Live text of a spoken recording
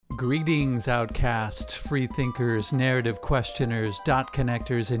Greetings, outcasts, freethinkers, narrative questioners, dot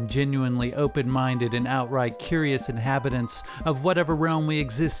connectors, and genuinely open-minded and outright curious inhabitants of whatever realm we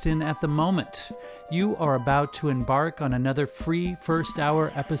exist in at the moment. You are about to embark on another free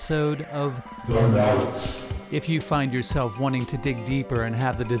first-hour episode of The Melt. If you find yourself wanting to dig deeper and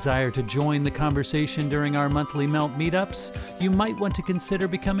have the desire to join the conversation during our monthly Melt meetups, you might want to consider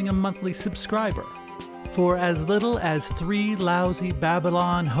becoming a monthly subscriber. For as little as 3 lousy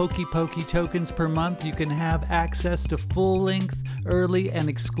Babylon hokey-pokey tokens per month, you can have access to full-length, early, and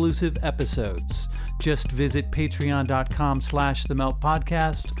exclusive episodes. Just visit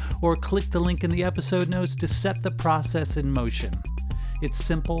patreon.com/themeltpodcast or click the link in the episode notes to set the process in motion. It's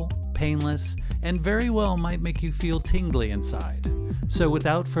simple, painless, and very well might make you feel tingly inside. So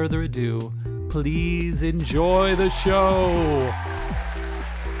without further ado, please enjoy the show!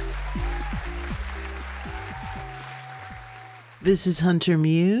 This is Hunter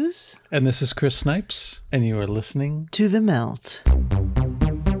Muse. And this is Chris Snipes, and you are listening to The Melt.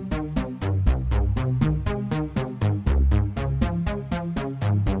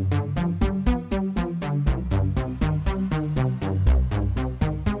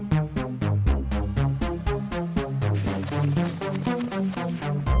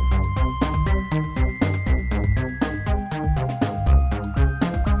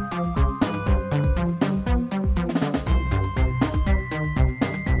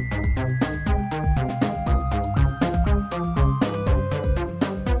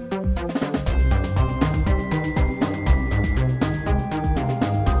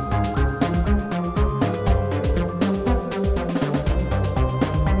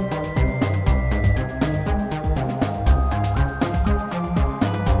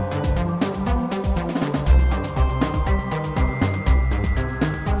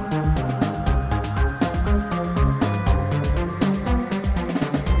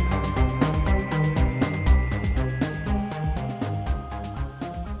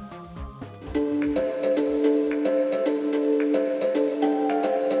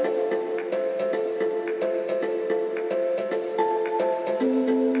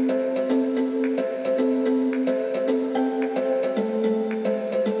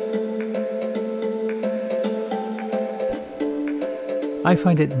 I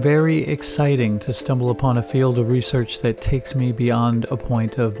find it very exciting to stumble upon a field of research that takes me beyond a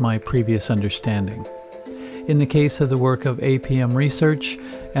point of my previous understanding. In the case of the work of APM research,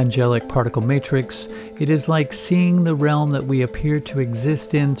 Angelic particle matrix, it is like seeing the realm that we appear to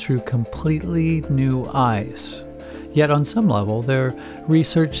exist in through completely new eyes. Yet on some level, their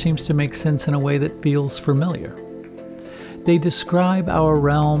research seems to make sense in a way that feels familiar. They describe our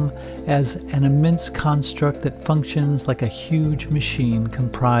realm as an immense construct that functions like a huge machine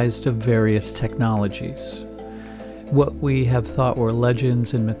comprised of various technologies. What we have thought were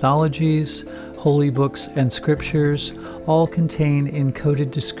legends and mythologies, holy books and scriptures, all contain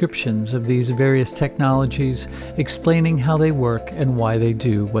encoded descriptions of these various technologies, explaining how they work and why they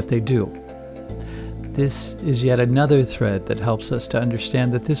do what they do. This is yet another thread that helps us to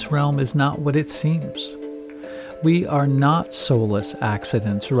understand that this realm is not what it seems. We are not soulless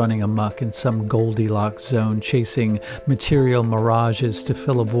accidents running amok in some Goldilocks zone chasing material mirages to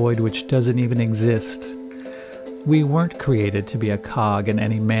fill a void which doesn't even exist. We weren't created to be a cog in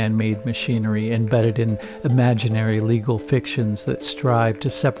any man-made machinery embedded in imaginary legal fictions that strive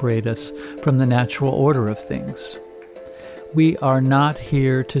to separate us from the natural order of things. We are not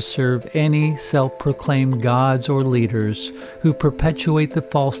here to serve any self-proclaimed gods or leaders who perpetuate the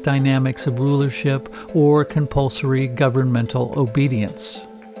false dynamics of rulership or compulsory governmental obedience.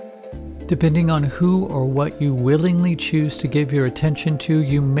 Depending on who or what you willingly choose to give your attention to,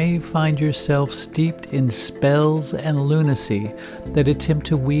 you may find yourself steeped in spells and lunacy that attempt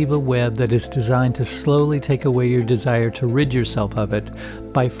to weave a web that is designed to slowly take away your desire to rid yourself of it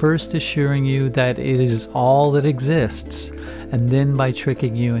by first assuring you that it is all that exists, and then by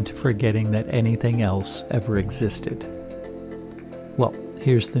tricking you into forgetting that anything else ever existed. Well,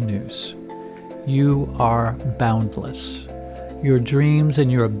 here's the news. You are boundless. Your dreams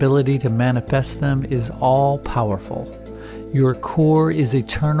and your ability to manifest them is all powerful. Your core is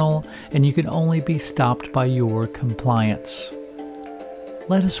eternal, and you can only be stopped by your compliance.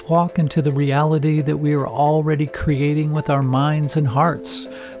 Let us walk into the reality that we are already creating with our minds and hearts.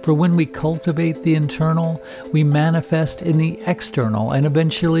 For when we cultivate the internal, we manifest in the external, and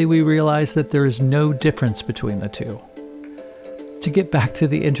eventually we realize that there is no difference between the two. To get back to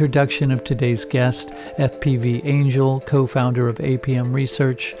the introduction of today's guest, FPV Angel, co-founder of APM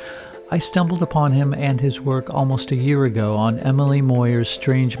Research, I stumbled upon him and his work almost a year ago on Emily Moyer's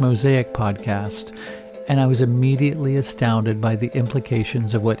Strange Mosaic podcast, and I was immediately astounded by the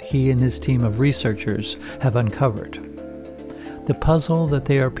implications of what he and his team of researchers have uncovered. The puzzle that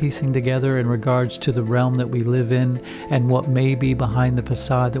they are piecing together in regards to the realm that we live in and what may be behind the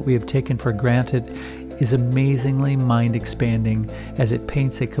facade that we have taken for granted is amazingly mind-expanding, as it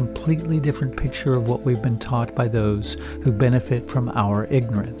paints a completely different picture of what we've been taught by those who benefit from our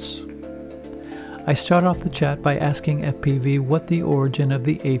ignorance. I start off the chat by asking FPV what the origin of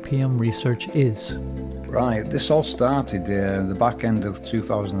the APM research is. Right, this all started the back end of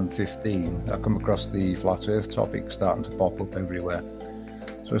 2015. I come across the flat earth topic starting to pop up everywhere.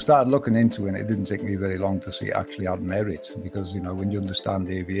 So I started looking into it, and it didn't take me very long to see it actually had merit, because, you know, when you understand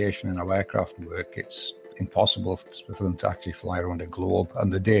aviation and how aircraft work, it's impossible for them to actually fly around a globe,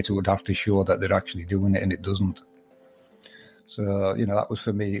 and the data would have to show that they're actually doing it, and it doesn't. So, you know, that was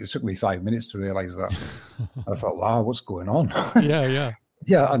for me. It took me 5 minutes to realise that. I thought, wow, what's going on? Yeah.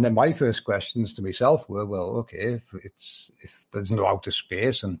 Yeah, and then my first questions to myself were, well, okay, if there's no outer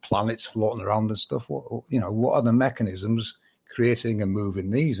space and planets floating around and stuff, what are the mechanisms creating and moving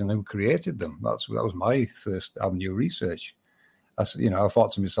these, and who created them? That was my first avenue of research. I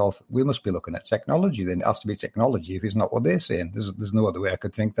thought to myself, we must be looking at technology. Then it has to be technology if it's not what they're saying. There's no other way I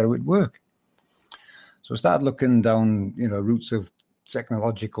could think that it would work. So I started looking down, routes of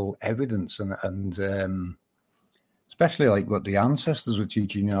technological evidence and especially like what the ancestors were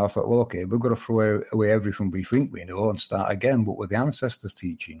teaching. I thought, well, okay, we've got to throw away everything we think we know and start again. What were the ancestors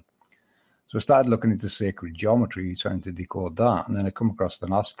teaching? So I started looking into sacred geometry, trying to decode that. And then I come across the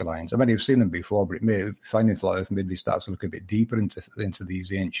Nazca lines. I mean, I've seen them before, but finding flat earth made me start to look a bit deeper into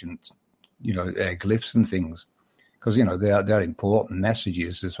these ancient, glyphs and things. Because, they're important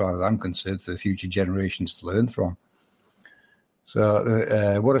messages, as far as I'm concerned, for the future generations to learn from.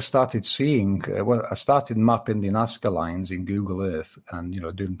 So what I started seeing, I started mapping the Nazca lines in Google Earth and,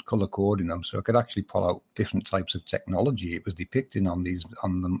 doing color coding them, so I could actually pull out different types of technology it was depicting on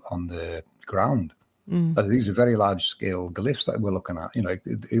the ground. These are very large scale glyphs that we're looking at.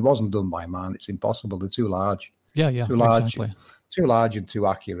 It wasn't done by man. It's impossible. They're too large. Yeah, too large, exactly. Too large and too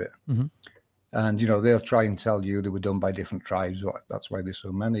accurate. Mm-hmm. And, they'll try and tell you they were done by different tribes. That's why there's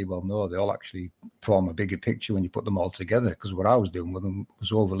so many. Well, no, they all actually form a bigger picture when you put them all together. Because what I was doing with them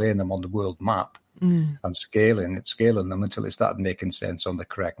was overlaying them on the world map and scaling them until it started making sense on the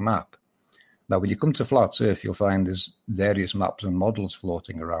correct map. Now, when you come to flat earth, you'll find there's various maps and models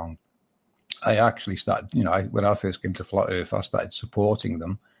floating around. I actually started, when I first came to flat earth, I started supporting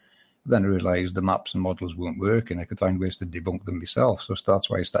them. Then I realised the maps and models weren't working. I could find ways to debunk them myself. So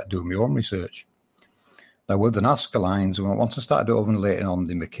that's why I started doing my own research. Now, with the Nazca lines, once I started overlaying on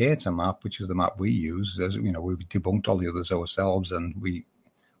the Mercator map, which is the map we use, as we've debunked all the others ourselves, and we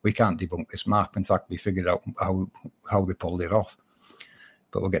can't debunk this map. In fact, we figured out how they pulled it off.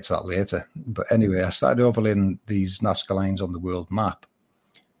 But we'll get to that later. But anyway, I started overlaying these Nazca lines on the world map.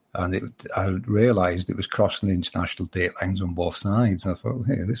 And I realised it was crossing the international date lines on both sides. And I thought,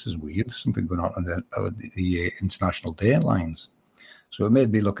 hey, this is weird. There's something going on the international date lines. So it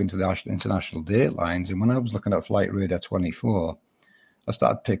made me look into the international date lines. And when I was looking at Flight Radar 24, I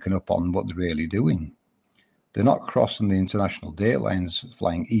started picking up on what they're really doing. They're not crossing the international date lines,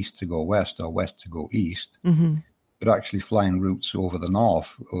 flying east to go west or west to go east. Mm-hmm. They're actually flying routes over the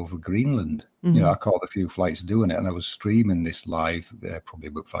north, over Greenland. Mm-hmm. I caught a few flights doing it, and I was streaming this live probably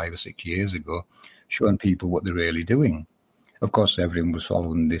about 5 or 6 years ago, showing people what they're really doing. Of course, everyone was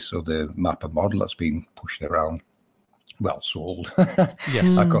following this other map and model that's been pushed around. Well, sold.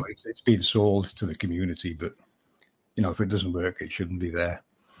 Yes. I call it, it's been sold to the community, but, if it doesn't work, it shouldn't be there.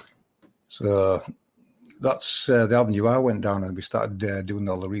 So that's the avenue I went down, and we started doing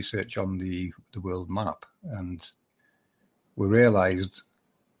all the research on the world map. And we realised,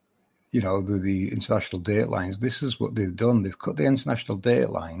 the international date lines, this is what they've done. They've cut the international date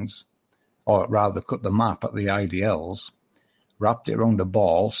lines, or rather cut the map at the IDLs, wrapped it around a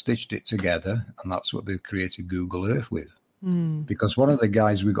ball, stitched it together, and that's what they've created Google Earth with. Because one of the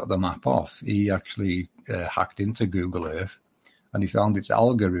guys we got the map off, he actually hacked into Google Earth, and he found its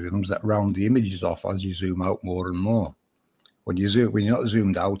algorithms that round the images off as you zoom out more and more. When you're not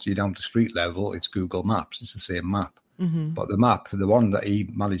zoomed out, you're down to street level, it's Google Maps, it's the same map. Mm-hmm. But the map, the one that he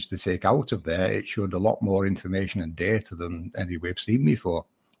managed to take out of there, it showed a lot more information and data than any we've seen before.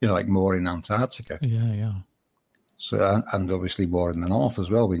 Like more in Antarctica. Yeah. So and obviously more in the north as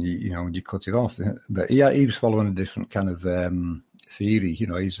well when you cut it off. But yeah, he was following a different kind of theory.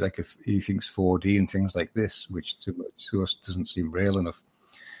 He's he thinks 4D and things like this, which to us doesn't seem real enough.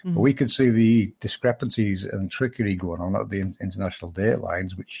 Mm-hmm. But we could see the discrepancies and trickery going on at the international date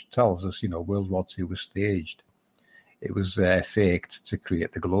lines, which tells us, World War II was staged. It was faked to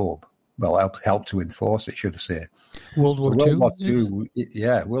create the globe. well, helped to enforce it, should I say. World War World II? War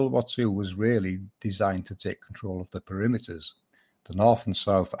II, World War II was really designed to take control of the perimeters, the North and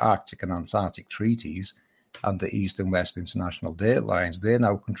South Arctic and Antarctic treaties, and the East and West international date lines. They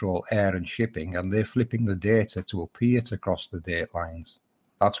now control air and shipping, and they're flipping the data to appear to cross the date lines.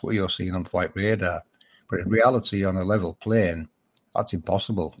 That's what you're seeing on flight radar. But in reality, on a level plane, that's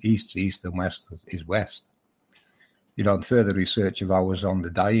impossible. East's east and west is west. And further research of ours on the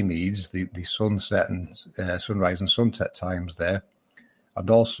Diomedes, the sunset and sunrise and sunset times there, and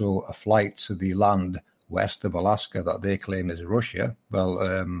also a flight to the land west of Alaska that they claim is Russia.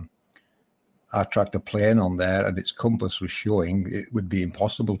 Well, I tracked a plane on there, and its compass was showing it would be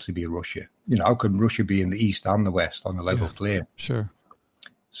impossible to be Russia. How could Russia be in the east and the west on a level plane? Sure.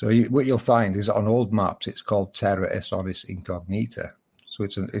 So what you'll find is on old maps, it's called Terra Solis Incognita. So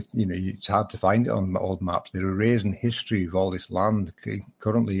it's hard to find it on old maps. They're erasing history of all this land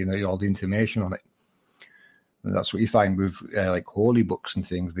currently. All the information on it. And that's what you find with like holy books and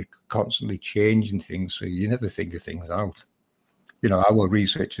things. They're constantly changing things, so you never figure things out. Our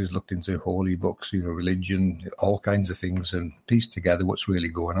researchers looked into holy books, religion, all kinds of things, and pieced together what's really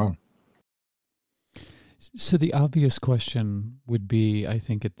going on. So the obvious question would be, I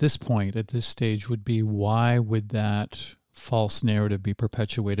think at this stage, would be, why would that false narrative be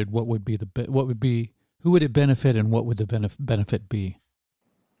perpetuated? Who would it benefit, and what would the benefit be?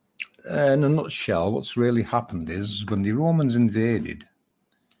 In a nutshell, what's really happened is when the Romans invaded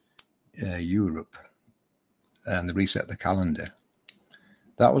Europe and they reset the calendar,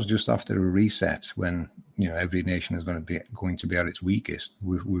 that was just after a reset when every nation is going to be at its weakest.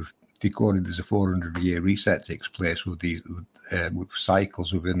 We've decoded there's a 400-year reset takes place with these with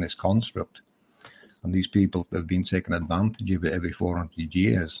cycles within this construct. And these people have been taking advantage of it every 400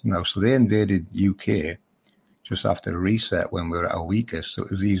 years. Now, so they invaded UK just after a reset when we were at our weakest, so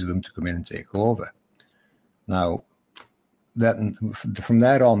it was easy for them to come in and take over. Now, from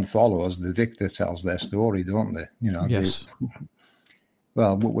there on follows, the victor tells their story, don't they? Yes.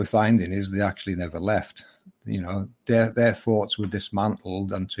 Well, what we're finding is they actually never left. Their forts were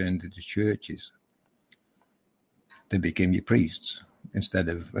dismantled and turned into churches. They became your priests instead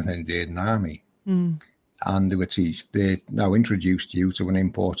of an invading army. Mm. And they now introduced you to an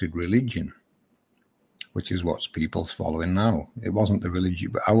imported religion, which is what people's following now. It wasn't the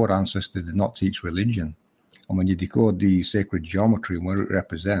religion, but our ancestors did not teach religion. And when you decode the sacred geometry and what it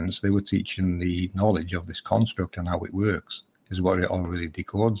represents, they were teaching the knowledge of this construct and how it works, is what it all really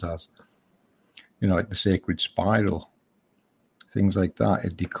decodes as. Like the sacred spiral, things like that.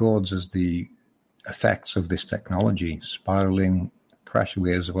 It decodes as the effects of this technology, spiraling pressure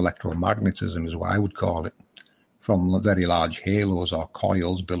waves of electromagnetism is what I would call it, from very large halos or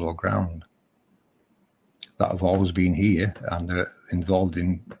coils below ground that have always been here and are involved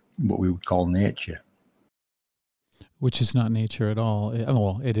in what we would call nature. Which is not nature at all.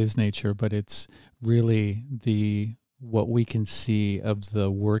 Well, it is nature, but it's really what we can see of the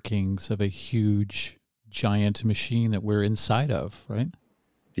workings of a huge, giant machine that we're inside of, right?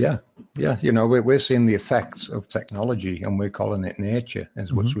 Yeah. We're seeing the effects of technology, and we're calling it nature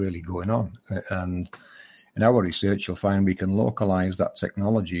is what's really going on. And in our research, you'll find we can localize that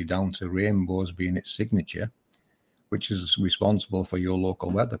technology down to rainbows being its signature, which is responsible for your local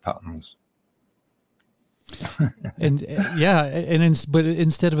weather patterns. But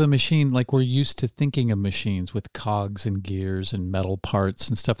instead of a machine, like we're used to thinking of machines with cogs and gears and metal parts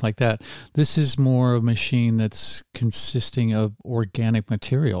and stuff like that, this is more a machine that's consisting of organic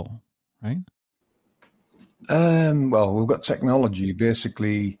material, right? Well, we've got technology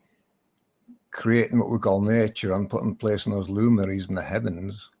basically creating what we call nature and putting place in those luminaries in the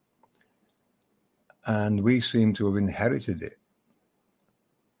heavens, and we seem to have inherited it.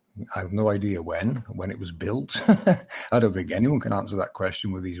 I have no idea when it was built. I don't think anyone can answer that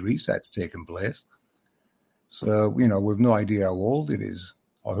question with these resets taking place. So, we've no idea how old it is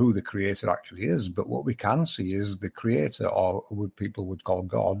or who the creator actually is. But what we can see is the creator, or what people would call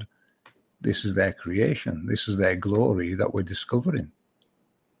God, this is their creation. This is their glory that we're discovering.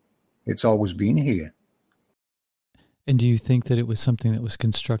 It's always been here. And do you think that it was something that was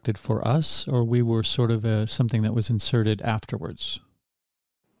constructed for us, or we were sort of something that was inserted afterwards?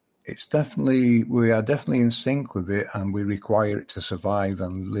 We are definitely in sync with it, and we require it to survive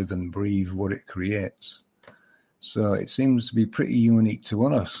and live and breathe what it creates. So it seems to be pretty unique to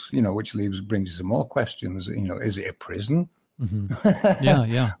us, which brings some more questions. Is it a prison? Mm-hmm.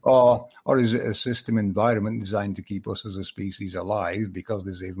 Yeah. or is it a system environment designed to keep us as a species alive, because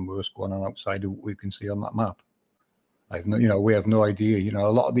there's even worse going on outside of what we can see on that map? We have no idea. A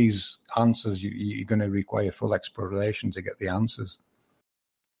lot of these answers, you're going to require full exploration to get the answers.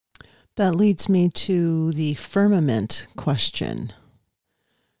 That leads me to the firmament question.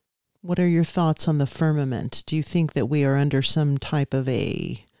 What are your thoughts on the firmament? Do you think that we are under some type of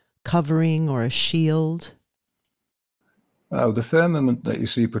a covering or a shield? Well, the firmament that you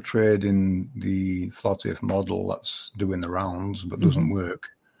see portrayed in the flat Earth model that's doing the rounds but doesn't work,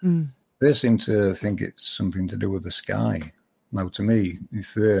 they seem to think it's something to do with the sky. Now, to me,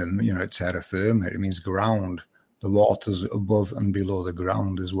 firm, terra firma, it means ground. The waters above and below the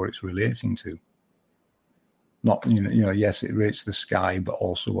ground is what it's relating to. Not, yes, it relates to the sky, but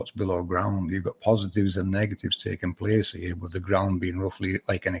also what's below ground. You've got positives and negatives taking place here, with the ground being roughly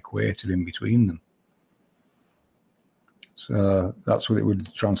like an equator in between them. So that's what it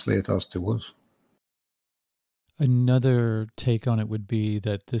would translate as to us. Another take on it would be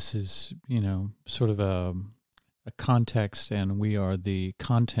that this is, sort of a context, and we are the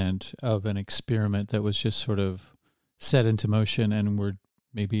content of an experiment that was just sort of set into motion, and we're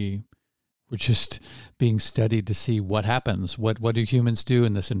just being studied to see what happens. What do humans do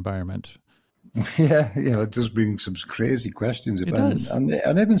in this environment? Yeah, it does bring some crazy questions. It does. And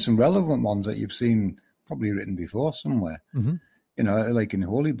even some relevant ones that you've seen probably written before somewhere. Mm-hmm. Like in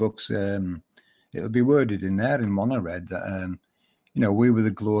holy books, it'll be worded in there in one I read that, we were the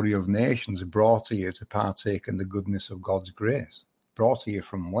glory of nations, brought here to partake in the goodness of God's grace. Brought here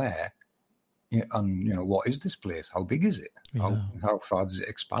from where? And, what is this place? How big is it? Yeah. How far does it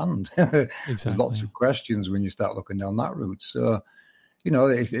expand? Exactly. There's lots of questions when you start looking down that route. So,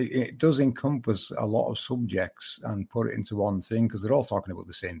 it does encompass a lot of subjects and put it into one thing, because they're all talking about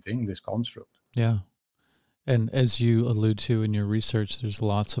the same thing, this construct. Yeah. And as you allude to in your research, there's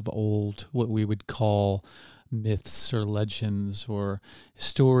lots of old, what we would call myths or legends or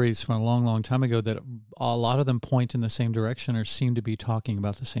stories from a long, long time ago that a lot of them point in the same direction or seem to be talking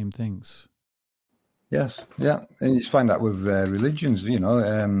about the same things. Yes, yeah. And you find that with religions,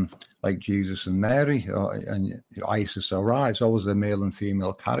 like Jesus and Mary and Isis or Ra. It's always a male and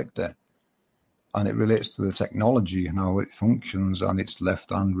female character. And it relates to the technology and how it functions and its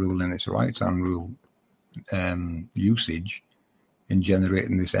left-hand rule and its right-hand rule usage in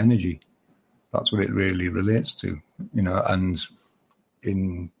generating this energy. That's what it really relates to, and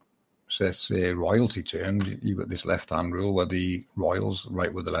in, say, royalty terms, you've got this left-hand rule where the royals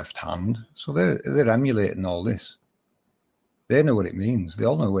write with the left hand. So they're emulating all this. They know what it means. They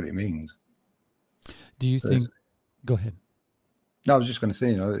all know what it means. Do you think... Go ahead. No, I was just going to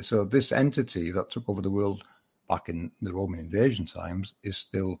say, so this entity that took over the world back in the Roman invasion times is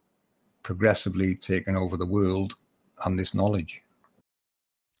still progressively taking over the world and this knowledge.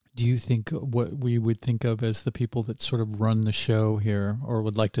 Do you think what we would think of as the people that sort of run the show here, or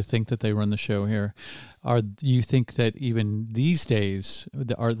would like to think that they run the show here, you think that even these days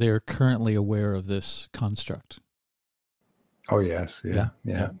they're currently aware of this construct? Oh yes, yeah.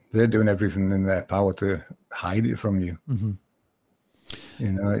 They're doing everything in their power to hide it from you. Mm-hmm.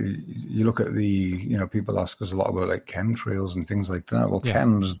 You look at the, people ask us a lot about like chemtrails and things like that. Well,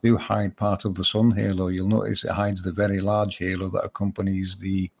 chems do hide part of the sun halo. You'll notice it hides the very large halo that accompanies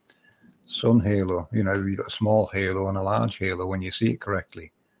the sun halo. You've got a small halo and a large halo when you see it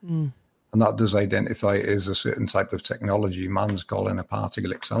correctly. And that does identify it as a certain type of technology man's calling a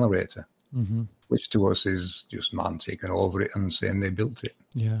particle accelerator, which to us is just man taking over it and saying they built it.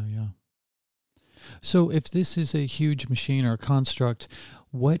 Yeah. So if this is a huge machine or construct,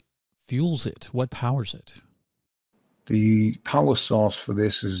 what fuels it? What powers it? The power source for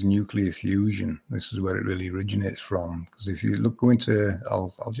this is nuclear fusion. This is where it really originates from. Because if you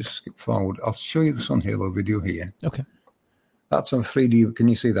I'll just skip forward. I'll show you the sun halo video here. Okay. That's a 3D. Can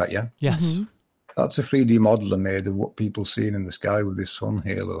you see that? Yeah. Yes. Mm-hmm. That's a 3D model I made of what people seeing in the sky with this sun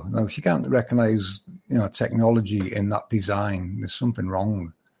halo. Now, if you can't recognize, technology in that design, there's something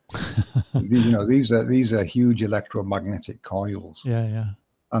wrong. These are huge electromagnetic coils. Yeah.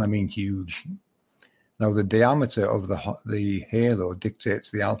 And I mean huge. Now, the diameter of the halo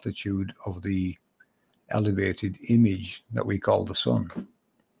dictates the altitude of the elevated image that we call the sun.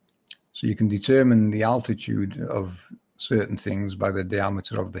 So you can determine the altitude of certain things by the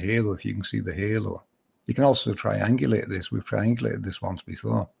diameter of the halo, if you can see the halo. You can also triangulate this. We've triangulated this once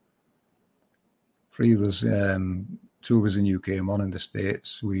before. 3 of us, 2 of us in UK and 1 in the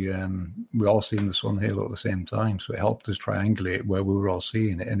States, we all seen the sun halo at the same time. So it helped us triangulate where we were all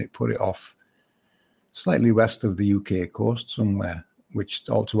seeing it, and it put it off slightly west of the UK coast somewhere, which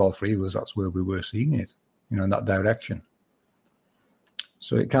to all 3 of us, that's where we were seeing it, in that direction.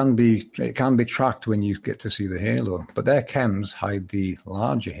 So it can be tracked when you get to see the halo, but their chems hide the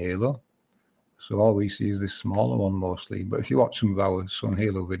larger halo. So all we see is this smaller one mostly. But if you watch some of our sun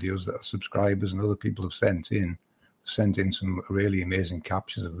halo videos that our subscribers and other people have sent in, sent in some really amazing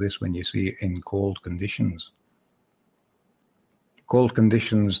captures of this when you see it in cold conditions. Cold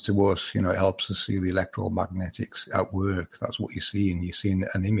conditions to us, it helps us see the electromagnetics at work. That's what you see, and you're seeing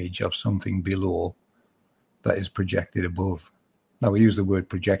an image of something below that is projected above. Now, we use the word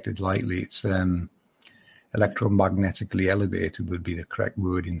projected lightly. It's electromagnetically elevated would be the correct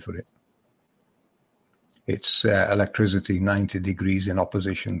wording for it. It's electricity 90 degrees in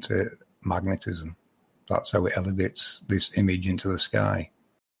opposition to magnetism. That's how it elevates this image into the sky.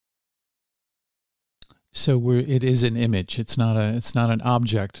 So it is an image. It's not an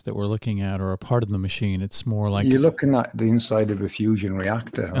object that we're looking at or a part of the machine. It's more like you're looking at the inside of a fusion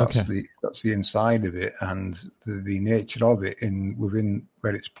reactor. Okay. That's the inside of it, and the nature of it within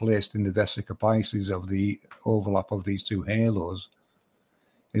where it's placed in the vesica Pisces of the overlap of these two halos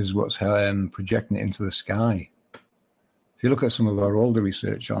is what's projecting it into the sky. If you look at some of our older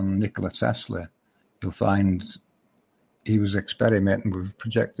research on Nikola Tesla, you'll find he was experimenting with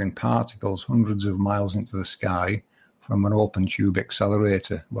projecting particles hundreds of miles into the sky from an open tube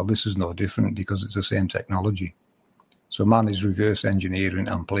accelerator. Well, this is no different because it's the same technology. So man is reverse engineering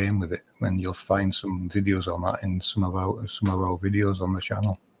and playing with it. When you'll find some videos on that in some of our videos on the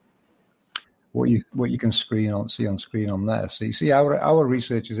channel. What you can see on screen on there. So you see our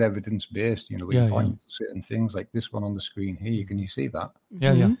research is evidence based. We point to certain things like this one on the screen here. Can you see that?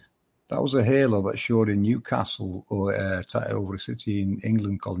 Yeah, yeah. That was a halo that showed in Newcastle, or over a city in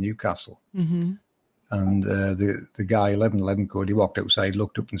England called Newcastle. Mm-hmm. And the guy, 1111 code, he walked outside,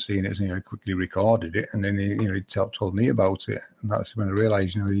 looked up and seen it, and quickly recorded it. And then he told me about it. And that's when I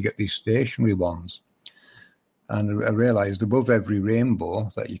realised, you get these stationary ones. And I realised above every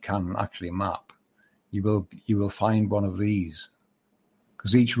rainbow that you can actually map, you will find one of these.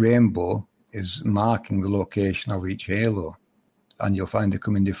 Because each rainbow is marking the location of each halo. And you'll find they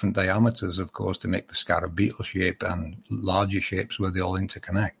come in different diameters, of course, to make the scarab beetle shape and larger shapes where they all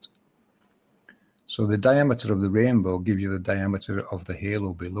interconnect. So the diameter of the rainbow gives you the diameter of the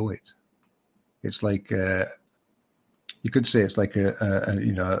halo below it. It's like you could say it's like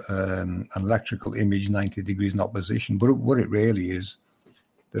an electrical image 90 degrees in opposition. But what it really is,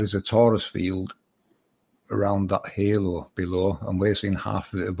 there is a torus field around that halo below, and we're seeing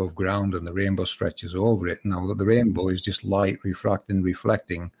half of it above ground, and the rainbow stretches over it. Now, the rainbow is just light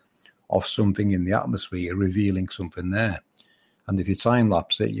reflecting off something in the atmosphere, revealing something there. And if you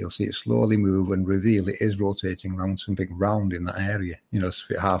time-lapse it, you'll see it slowly move and reveal it is rotating around something round in that area,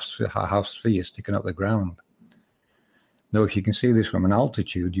 half sphere sticking out the ground. Now, if you can see this from an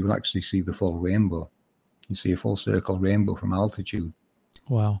altitude, you will actually see the full rainbow. You see a full circle rainbow from altitude.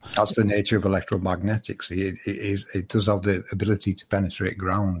 Wow. That's the nature of electromagnetics. It does have the ability to penetrate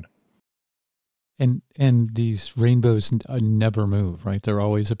ground. And these rainbows never move, right? They're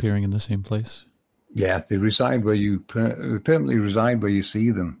always appearing in the same place. Yeah, they reside where you permanently reside where you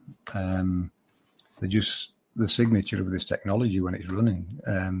see them. They're just the signature of this technology when it's running.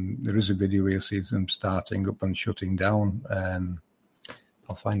 There is a video where you see them starting up and shutting down.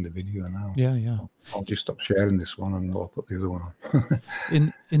 I'll find the video now. Yeah. I'll just stop sharing this one and I'll put the other one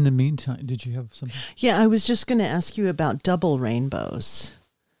on. In the meantime, did you have something? Yeah, I was just going to ask you about double rainbows.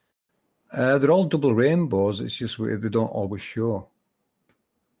 They're all double rainbows. It's just they don't always show.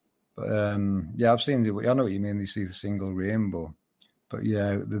 But I've seen it. I know what you mean. You see the single rainbow. But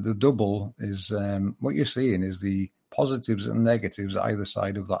yeah, the double is what you're seeing is the positives and negatives either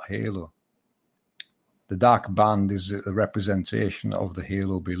side of that halo. The dark band is a representation of the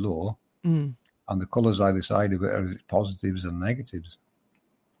halo below, and the colours either side of it are positives and negatives.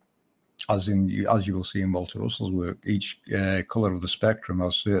 As you will see in Walter Russell's work, each colour of the spectrum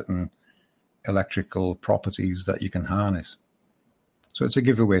has certain electrical properties that you can harness. So it's a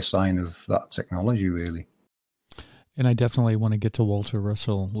giveaway sign of that technology, really. And I definitely want to get to Walter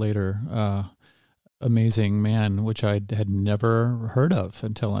Russell later. Amazing man, which I had never heard of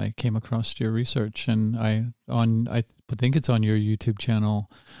until I came across your research. And I think it's on your YouTube channel.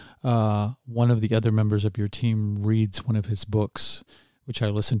 One of the other members of your team reads one of his books, which I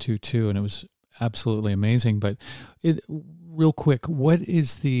listened to too, and it was absolutely amazing. But real quick, what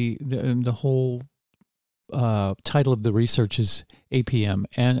is the whole title of the research is APM,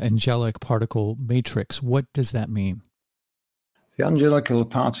 Angelic Particle Matrix. What does that mean? The Angelic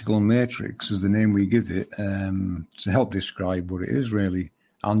Particle Matrix is the name we give it to help describe what it is really.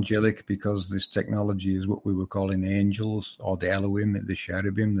 Angelic because this technology is what we were calling angels, or the Elohim, the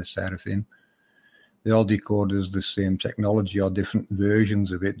cherubim, the seraphim. They all decode as the same technology or different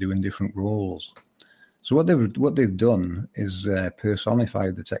versions of it doing different roles. So what they've done is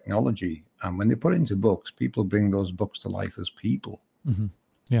personify the technology, and when they put it into books, people bring those books to life as people. Mm-hmm.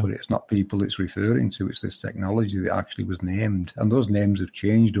 Yeah. But it's not people it's referring to. It's this technology that actually was named. And those names have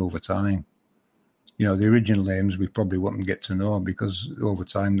changed over time. You know, the original names we probably wouldn't get to know because over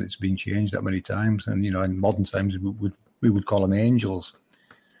time it's been changed that many times. And, you know, in modern times we would call them angels.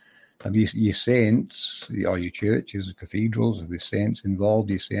 And your saints, or your churches, cathedrals, the saints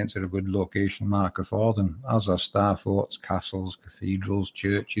involved, your saints are a good location marker for them, as are star forts, castles, cathedrals,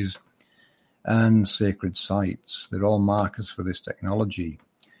 churches, and sacred sites. They're all markers for this technology.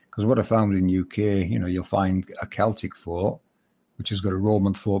 Because what I found in UK, you know, you'll find a Celtic fort, which has got a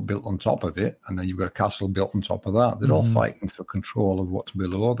Roman fort built on top of it, and then you've got a castle built on top of that. They're all fighting for control of what's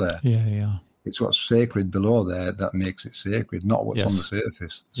below there. Yeah. It's what's sacred below there that makes it sacred, not what's on the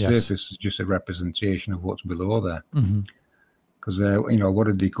surface. The surface is just a representation of what's below there. Because, you know, what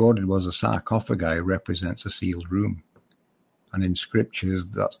it decoded was a sarcophagi represents a sealed room. And in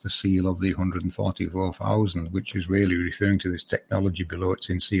scriptures, that's the seal of the 144,000, which is really referring to this technology below. It's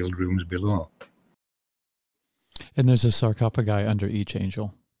in sealed rooms below. And there's a sarcophagi under each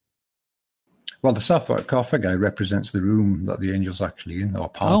angel. Well, the sarcophagi represents the room that the angel's actually in, or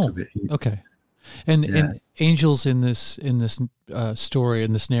part of it. Okay. And angels in this story,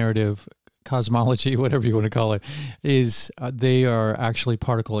 in this narrative, cosmology, whatever you want to call it, is they are actually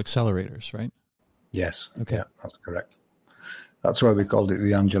particle accelerators, right? Yes. Okay. Yeah, that's correct. That's why we called it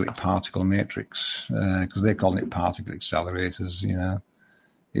the angelic particle matrix, because they're calling it particle accelerators, you know.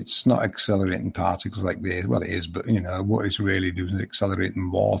 It's not accelerating particles like well, it is, but, you know, what it's really doing is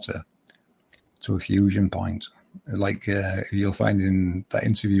accelerating water to a fusion point. Like you'll find in that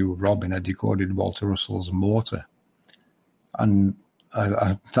interview with Robin, I decoded Walter Russell's motor. And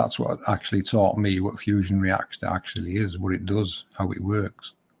that's what actually taught me what fusion reactor actually is, what it does, how it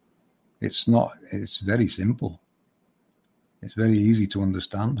works. It's very simple. It's very easy to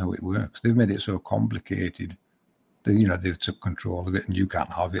understand how it works. They've made it so complicated that, you know, they've took control of it and you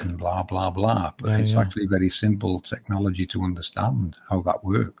can't have it and blah, blah, blah. But it's actually very simple technology to understand how that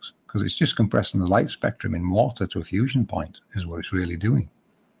works. Because it's just compressing the light spectrum in water to a fusion point is what it's really doing.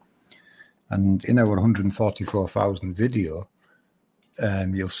 And in our 144,000 video,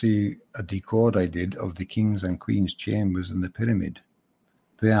 you'll see a decode I did of the kings and queens chambers in the pyramid.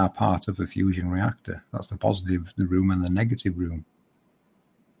 They are part of a fusion reactor. That's the positive room and the negative room.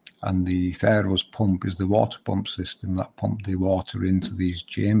 And the Pharaoh's pump is the water pump system that pumped the water into these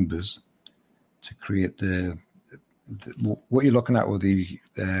chambers to create what you're looking at with the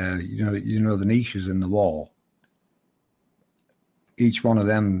the niches in the wall. Each one of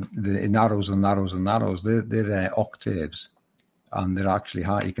them, the narrows and narrows and narrows, they're octaves, and they're actually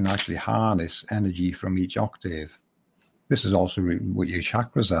you can actually harness energy from each octave. This is also what your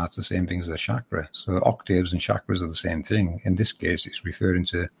chakras are. It's the same thing as a chakra. So octaves and chakras are the same thing. In this case, it's referring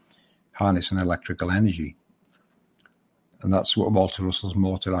to harnessing electrical energy, and that's what Walter Russell's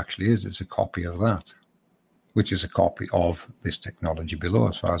motor actually is. It's a copy of that, which is a copy of this technology below,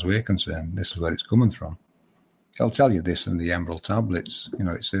 as far as we're concerned. This is where it's coming from. I'll tell you this in the Emerald tablets. You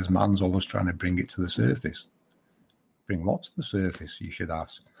know, it says man's always trying to bring it to the surface. Bring what to the surface, you should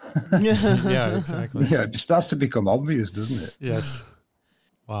ask. Yeah, exactly. Yeah, it starts to become obvious, doesn't it? Yes.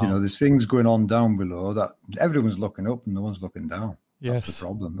 Wow. You know, there's things going on down below that everyone's looking up and no one's looking down. Yes. That's the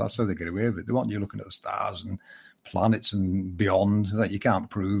problem. That's how they get away with it. They want you looking at the stars and planets and beyond that you can't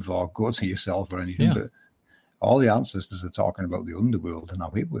prove or go to yourself or anything. Yeah. But all the ancestors are talking about the underworld and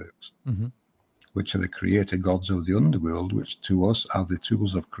how it works, which are the creator gods of the underworld, which to us are the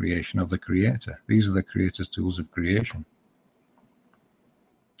tools of creation of the creator. These are the creator's tools of creation.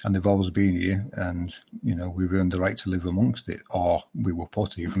 And they've always been here, and, you know, we've earned the right to live amongst it, or we were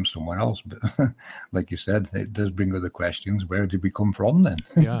put here from somewhere else. But like you said, it does bring other questions. Where did we come from then?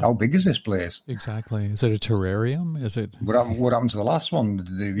 Yeah. How big is this place? Exactly. Is it a terrarium? Is it? What happened to the last one?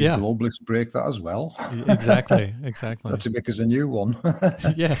 Did the globalists break that as well? Exactly. That's because a new one.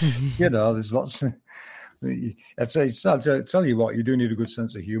 Yes. You know, there's lots of... I'll tell you what, you do need a good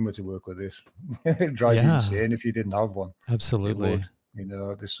sense of humor to work with this. It'd drive you insane if you didn't have one. Absolutely. You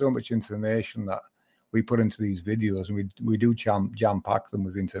know, there's so much information that we put into these videos, and we do jam-pack them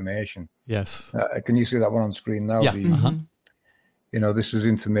with information. Yes. Can you see that one on screen now? Yeah. You know, this is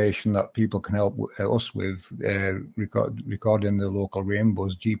information that people can help us with, recording the local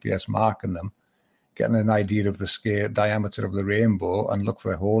rainbows, GPS marking them, getting an idea of the scale, diameter of the rainbow, and look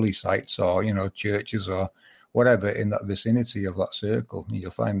for holy sites or, you know, churches or whatever in that vicinity of that circle. And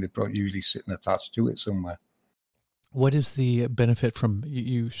you'll find they're usually sitting attached to it somewhere. What is the benefit from,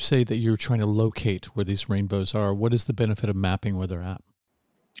 you say that you're trying to locate where these rainbows are. What is the benefit of mapping where they're at?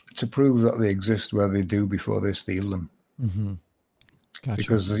 To prove that they exist where they do before they steal them. Gotcha.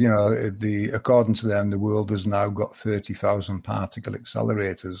 Because, you know, according to them, the world has now got 30,000 particle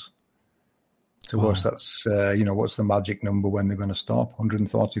accelerators. To us, that's, you know, what's the magic number when they're going to stop?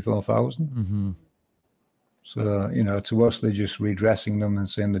 144,000? Mm-hmm. So, you know, to us, they're just redressing them and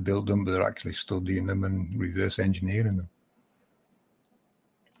saying they built them, but they're actually studying them and reverse engineering them.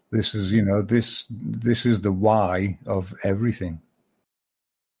 This is, you know, this is the why of everything.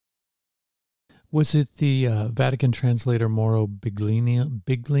 Was it the Vatican translator Mauro Biglino?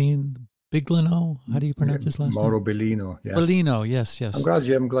 How do you pronounce his last Mauro name? Bellino, yeah. Bellino, yes. I'm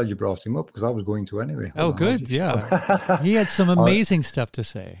glad you brought him up, because I was going to anyway. Oh, good, yeah. He had some amazing stuff to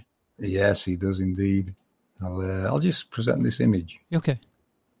say. Yes, he does indeed. I'll just present this image. Okay.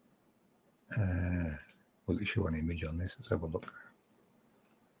 Will it show an image on this? Let's have a look.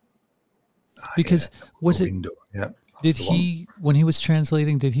 Because was it? Window. Yeah. Did he, when he was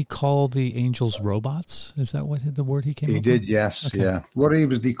translating, did he call the angels robots? Is that what the word he came up with? He did, yes. Okay. Yeah. What he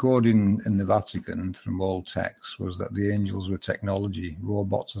was decoding in the Vatican from old texts was that the angels were technology,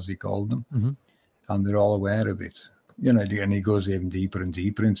 robots as he called them, and they're all aware of it. You know, and he goes even deeper and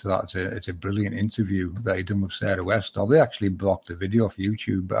deeper into that. It's a brilliant interview that he done with Sarah Westall. They actually blocked the video off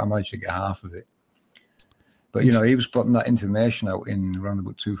YouTube, but I managed to get half of it. But, you know, he was putting that information out in around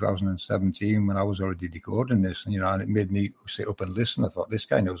about 2017 when I was already decoding this. And, you know, and it made me sit up and listen. I thought, this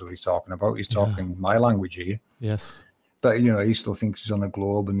guy knows what he's talking about. He's talking my language here. Yes. But, you know, he still thinks he's on a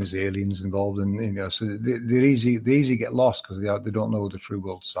globe and there's aliens involved. And, you know, so they easy get lost because they don't know the true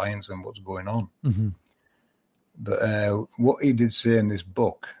world science and what's going on. Mm-hmm. But what he did say in this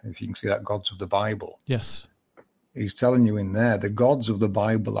book, if you can see that, Gods of the Bible. Yes. He's telling you in there, the gods of the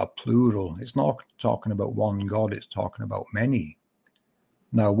Bible are plural. It's not talking about one God, it's talking about many.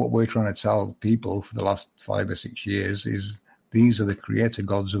 Now, what we're trying to tell people for the last 5 or 6 years is these are the creator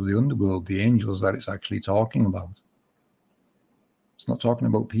gods of the underworld, the angels that it's actually talking about. It's not talking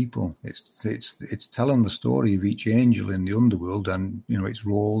about people. It's telling the story of each angel in the underworld and, you know, its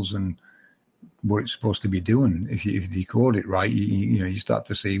roles and what it's supposed to be doing. If you decode it right, you start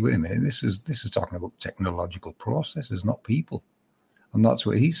to see, wait a minute, this is talking about technological processes, not people, and that's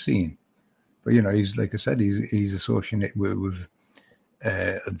what he's seeing. But you know, he's, like I said, he's associating it with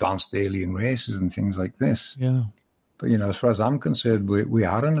advanced alien races and things like this. Yeah. But you know, as far as I'm concerned, we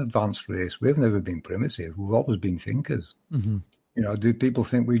are an advanced race. We've never been primitive. We've always been thinkers. Mm-hmm. You know, do people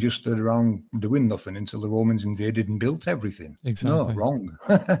think we just stood around doing nothing until the Romans invaded and built everything? Exactly. No, wrong.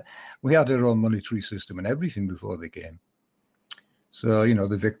 We had our own monetary system and everything before they came. So, you know,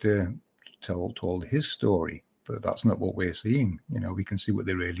 the victor told his story, but that's not what we're seeing. You know, we can see what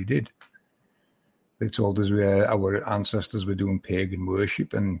they really did. They told us our ancestors were doing pagan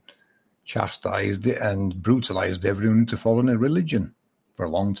worship and chastised it and brutalized everyone into following a religion for a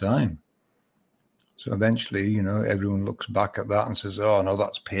long time. So eventually, you know, everyone looks back at that and says, oh, no,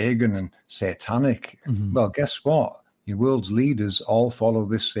 that's pagan and satanic. Mm-hmm. Well, guess what? Your world's leaders all follow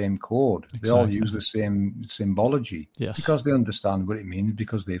this same code. Exactly. They all use the same symbology. Yes. Because they understand what it means,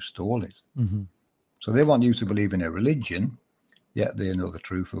 because they've stolen it. Mm-hmm. So they want you to believe in a religion, yet they know the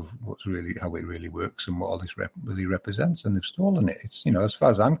truth of how it really works and what all this really represents, and they've stolen it. It's, you know, as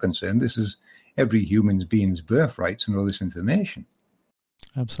far as I'm concerned, this is every human being's birthright to know this information.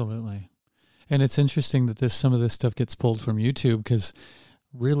 Absolutely. And it's interesting that some of this stuff gets pulled from YouTube, because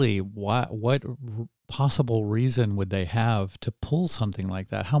really, what possible reason would they have to pull something like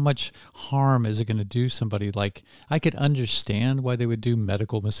that? How much harm is it going to do somebody? Like, I could understand why they would do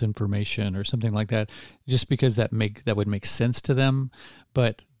medical misinformation or something like that, just because that would make sense to them.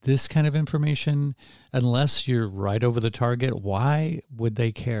 But this kind of information, unless you're right over the target, why would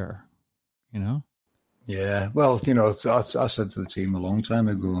they care? You know? Yeah, well, you know, I said to the team a long time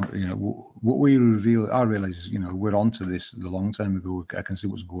ago, you know, what we reveal, I realize, you know, we're onto this a long time ago. I can see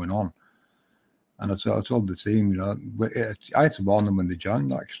what's going on. And I told the team, you know, I had to warn them when they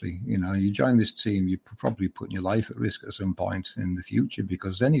joined, actually. You know, you join this team, you're probably putting your life at risk at some point in the future,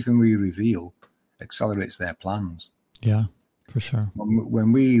 because anything we reveal accelerates their plans. Yeah, for sure.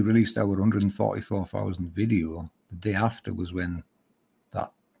 When we released our 144,000 video, the day after was when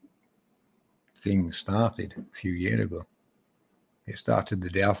that thing started a few years ago. It started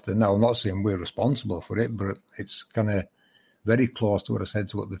the day after. Now, I'm not saying we're responsible for it, but it's kind of very close to what I said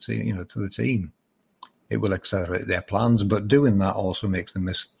to the team. It will accelerate their plans, but doing that also makes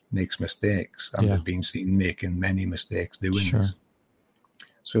mistakes, and they've been seen making many mistakes doing this.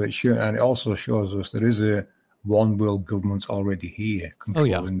 So and it also shows us there is a one world government already here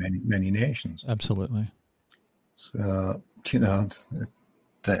controlling many nations. Absolutely. So, you know,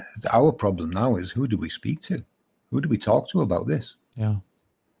 our problem now is, who do we speak to? Who do we talk to about this? Yeah.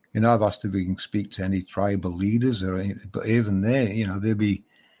 I've asked if we can speak to any tribal leaders or any, but even they, they'll be,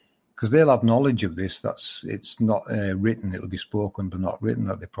 because they'll have knowledge of this. It's not written; it'll be spoken, but not written.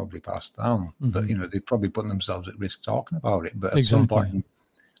 That they probably passed down. Mm-hmm. But they're probably putting themselves at risk talking about it. But Exactly.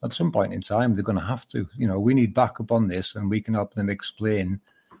 at some point in time, they're going to have to. We need backup on this, and we can help them explain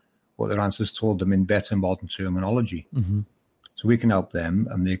what their ancestors told them in better modern terminology. Mm-hmm. So we can help them,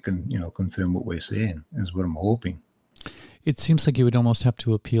 and they can, confirm what we're saying. Is what I'm hoping. It seems like you would almost have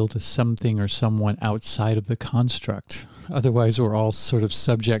to appeal to something or someone outside of the construct. Otherwise, we're all sort of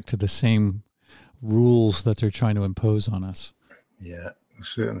subject to the same rules that they're trying to impose on us. Yeah, we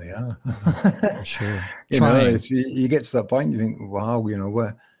certainly are. For sure. You get to that point, you think, wow,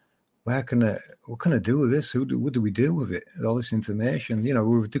 what can I do with this? What do we do with it? All this information,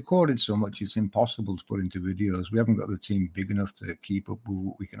 we've decoded so much, it's impossible to put into videos. We haven't got the team big enough to keep up with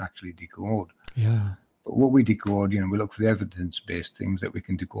what we can actually decode. Yeah. But what we decode, we look for the evidence-based things that we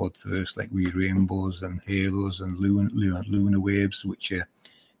can decode first, like rainbows and halos and lunar waves, which are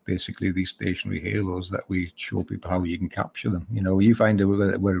basically these stationary halos that we show people how you can capture them. You find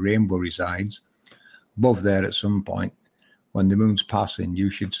where a rainbow resides, above there at some point, when the moon's passing,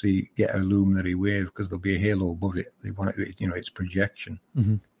 you should get a luminary wave because there'll be a halo above it. They want it, its projection,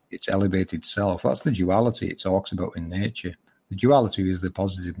 its elevated self. That's the duality it talks about in nature. The duality is the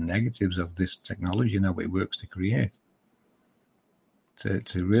positive and negatives of this technology and how it works to create.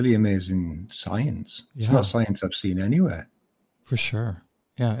 It's a really amazing science. Yeah. It's not science I've seen anywhere. For sure.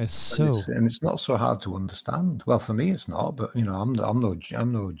 Yeah, it's not so hard to understand. Well, for me, it's not. But I'm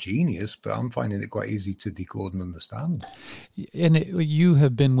no genius, but I'm finding it quite easy to decode and understand. And you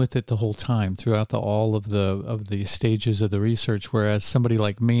have been with it the whole time throughout all of the stages of the research. Whereas somebody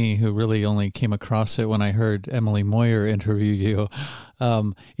like me, who really only came across it when I heard Emily Moyer interview you,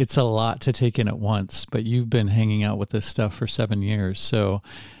 it's a lot to take in at once. But you've been hanging out with this stuff for 7 years, so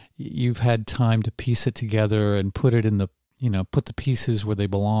you've had time to piece it together and put it in the put the pieces where they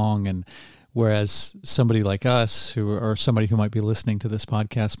belong. And whereas somebody like us or somebody who might be listening to this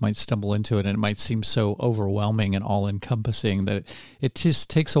podcast might stumble into it and it might seem so overwhelming and all encompassing that it just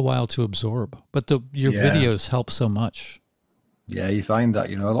takes a while to absorb. But your videos help so much. Yeah, you find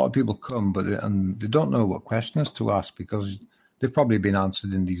that, a lot of people come, but they don't know what questions to ask because they've probably been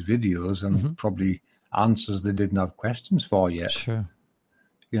answered in these videos and probably answers they didn't have questions for yet. Sure.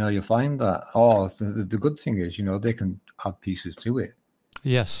 You find that, the good thing is, they can add pieces to it.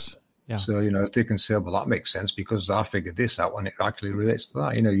 Yes. Yeah. So, if they can say, well, that makes sense because I figured this out when it actually relates to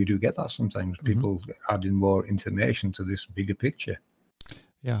that. You do get that sometimes, people adding more information to this bigger picture.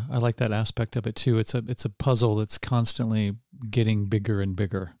 Yeah, I like that aspect of it too. It's a puzzle that's constantly getting bigger and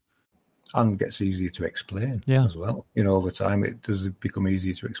bigger. And gets easier to explain as well. Over time, it does become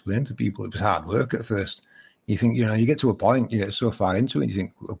easier to explain to people. It was hard work at first. You think, you get to a point, you get so far into it, you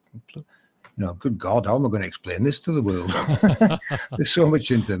think, well, good God, how am I going to explain this to the world? There's so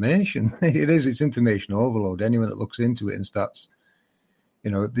much information. It's information overload. Anyone that looks into it and starts,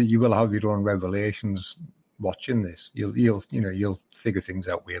 you will have your own revelations watching this. You'll figure things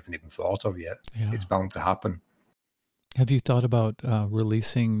out we haven't even thought of yet. Yeah. It's bound to happen. Have you thought about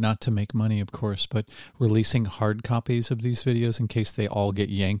releasing, not to make money, of course, but releasing hard copies of these videos in case they all get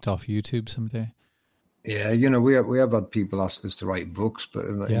yanked off YouTube someday? Yeah, we have had people ask us to write books, but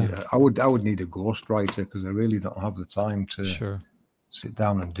I would need a ghostwriter because I really don't have the time to sit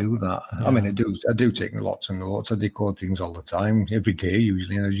down and do that. Yeah. I mean, I do take lots of notes. I decode things all the time, every day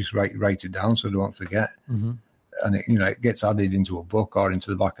usually, and I just write it down so I don't forget. Mm-hmm. And it gets added into a book or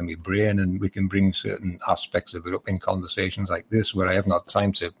into the back of my brain, and we can bring certain aspects of it up in conversations like this where I haven't had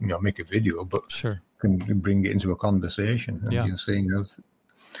time to make a video, but can bring it into a conversation and you can say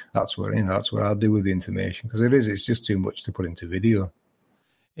that's what I'll do with the information because it's just too much to put into video.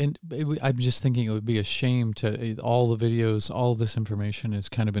 And I'm just thinking it would be a shame to all the videos, all of this information is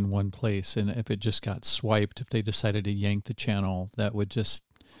kind of in one place, and if it just got swiped, if they decided to yank the channel, that would just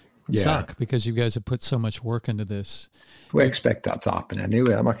suck because you guys have put so much work into this. We expect that to happen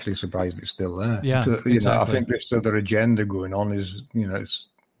anyway. I'm actually surprised it's still there. Yeah, exactly. I think this other agenda going on is it's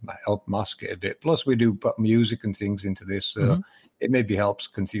help mask it a bit. Plus, we do put music and things into this, so it maybe helps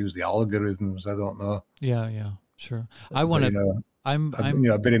confuse the algorithms. I don't know. Yeah, sure. I want to. A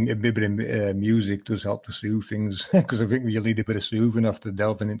bit of music does help to soothe things because I think you'll need a bit of soothing after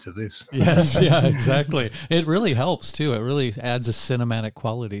delving into this. Yes, yeah, exactly. It really helps too. It really adds a cinematic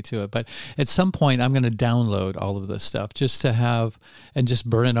quality to it. But at some point, I'm going to download all of this stuff just to have and just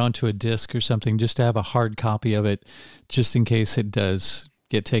burn it onto a disc or something, just to have a hard copy of it, just in case it does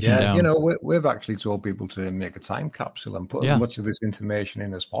get taken down. We've actually told people to make a time capsule and put as much of this information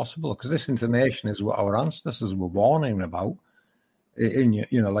in as possible because this information is what our ancestors were warning about.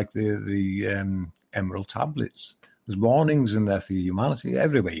 like the Emerald tablets. There's warnings in there for humanity.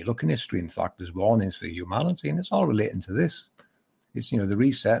 Everywhere you look in history, in fact, there's warnings for humanity, and it's all relating to this. It's, the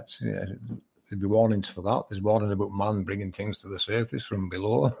resets. There'd be warnings for that. There's warning about man bringing things to the surface from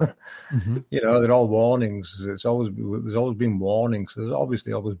below. Mm-hmm. They're all warnings. There's always been warnings. There's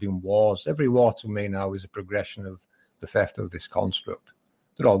obviously always been wars. Every war to me now is a progression of the theft of this construct.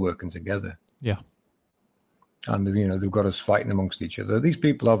 They're all working together. Yeah. And they've got us fighting amongst each other. These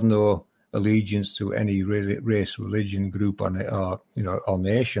people have no allegiance to any race, religion, group, or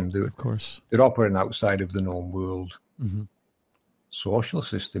nation. Of course, they're operating outside of the known world. Mm-hmm. Social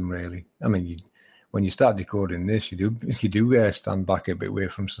system, really. I mean, when you start decoding this, you do stand back a bit away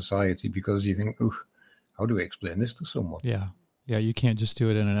from society, because you think, "Ooh, how do we explain this to someone?" Yeah, you can't just do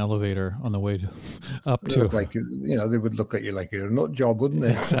it in an elevator on the way up They to. look like they would look at you like you're a nut job, wouldn't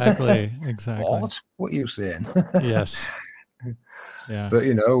they? Exactly. What are you saying? Yes. Yeah. But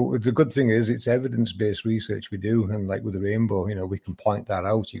the good thing is it's evidence-based research we do, and like with the rainbow, we can point that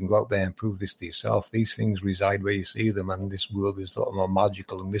out. You can go out there and prove this to yourself. These things reside where you see them, and this world is a lot more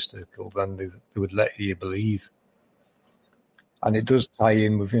magical and mystical than they would let you believe. And it does tie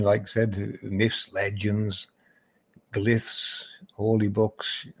in with, like I said, myths, legends, glyphs, holy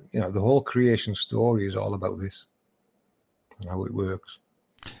books. The whole creation story is all about this and how it works.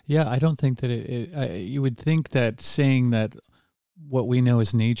 Yeah, I don't think that you would think that saying that what we know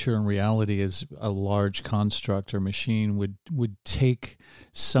as nature and reality is a large construct or machine would take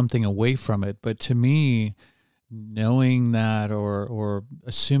something away from it. But to me, knowing that or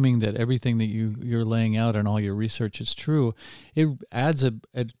assuming that everything that you're laying out and all your research is true, it adds a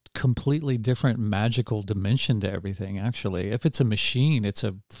completely different magical dimension to everything. Actually, if it's a machine, it's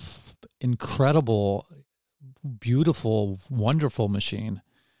a incredible, beautiful, wonderful machine.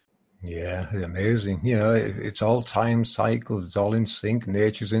 Yeah, amazing. It's all time cycles. It's all in sync.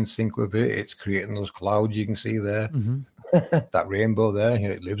 Nature's in sync with it. It's creating those clouds you can see there. Mm-hmm. That rainbow there,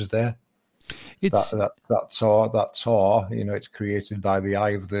 it lives there. It's that tor, it's created by the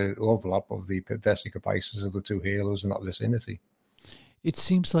eye of the overlap of the vesica piscis of the two halos in that vicinity. It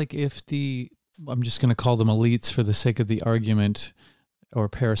seems like if I'm just going to call them elites for the sake of the argument, or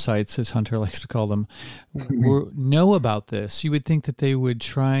parasites, as Hunter likes to call them, know about this, you would think that they would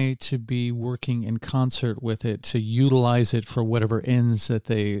try to be working in concert with it to utilize it for whatever ends that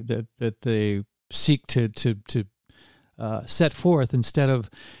they seek to set forth. Instead of,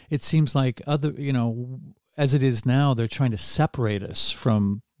 it seems like as it is now, they're trying to separate us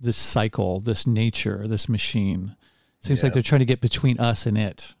from this cycle, this nature, this machine. It seems like they're trying to get between us and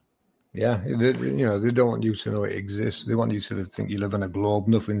it. Yeah, they don't want you to know it exists. They want you to think you live on a globe,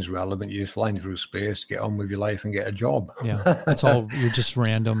 nothing's relevant, you're just flying through space, get on with your life and get a job. Yeah, that's all. You're just a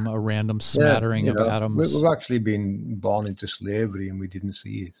random smattering of atoms. We've actually been born into slavery and we didn't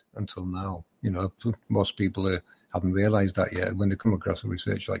see it until now. Most people haven't realised that yet. When they come across a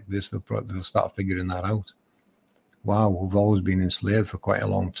research like this, they'll start figuring that out. Wow, we've always been enslaved for quite a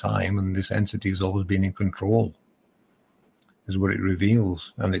long time, and this entity has always been in control, is what it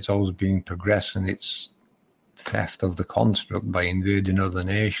reveals. And it's always been progressing its theft of the construct by invading other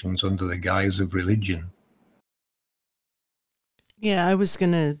nations under the guise of religion. Yeah, I was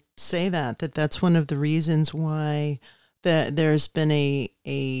going to say that's one of the reasons why there's been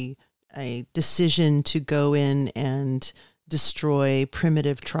a decision to go in and destroy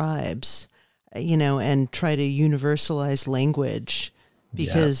primitive tribes, and try to universalize language,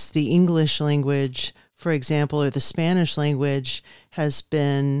 because the English language, for example, or the Spanish language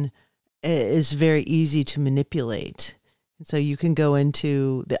is very easy to manipulate. And so you can go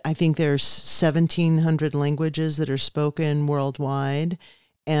into, I think there's 1,700 languages that are spoken worldwide.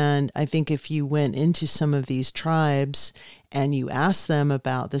 And I think if you went into some of these tribes and you asked them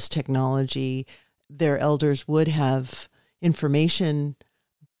about this technology, their elders would have information,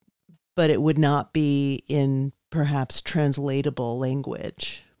 but it would not be in perhaps translatable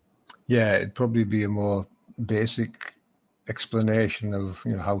language. Yeah, it'd probably be a more basic explanation of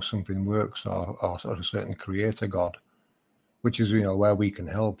how something works, or a certain creator god, which is where we can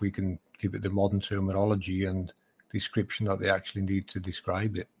help. We can give it the modern terminology and description that they actually need to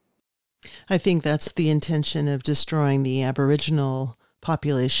describe it. I think that's the intention of destroying the Aboriginal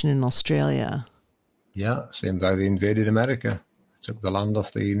population in Australia. Yeah, same way they invaded America. They took the land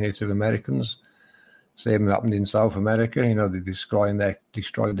off the Native Americans. Same happened in South America. They destroyed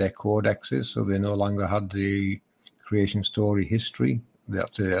their codexes, so they no longer had the creation story history. They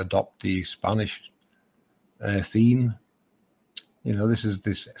had to adopt the Spanish theme. This is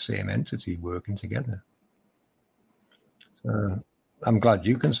this same entity working together. I'm glad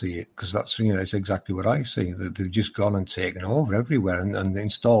you can see it, because that's, it's exactly what I see, that they've just gone and taken over everywhere and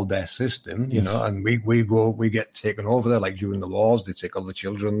installed their system, Yes. and we get taken over there, like during the wars, they take all the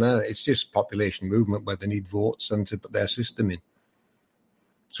children there. It's just population movement where they need votes and to put their system in.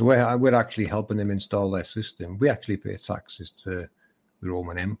 So we're actually helping them install their system. We actually pay taxes to the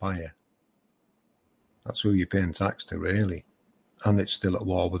Roman Empire. That's who you're paying tax to, really. And it's still at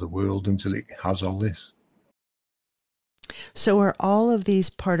war with the world until it has all this. So are all of these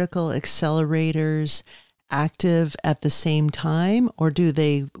particle accelerators active at the same time, or do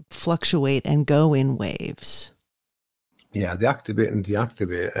they fluctuate and go in waves? Yeah, they activate and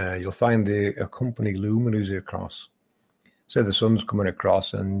deactivate. You'll find they accompany luminaries across. So the sun's coming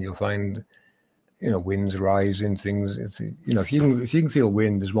across, and you'll find, winds rising, things. If you can feel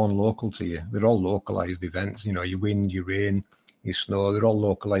wind, there's one local to you. They're all localized events. Your wind, your rain, your snow. They're all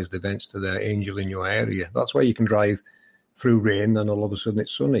localized events to the angel in your area. That's why you can drive through rain, and all of a sudden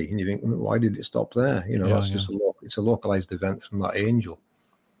it's sunny, and you think, why did it stop there? Just it's a localized event from that angel.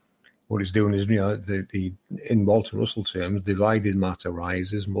 What it's doing is, the in Walter Russell terms, divided matter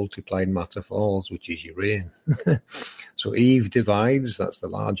rises, multiplied matter falls, which is your rain. So Eve divides, that's the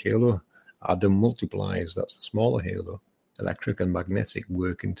large halo. Adam multiplies, that's the smaller halo. Electric and magnetic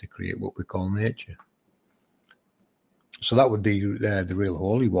working to create what we call nature. So that would be the real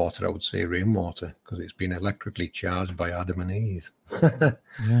holy water, I would say, rainwater, because it's been electrically charged by Adam and Eve.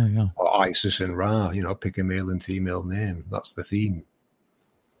 Yeah. Or Isis and Ra, pick a male and female name. That's the theme.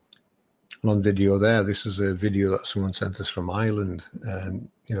 And on video there, this is a video that someone sent us from Ireland, and,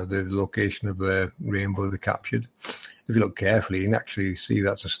 the location of a rainbow they captured. If you look carefully, you can actually see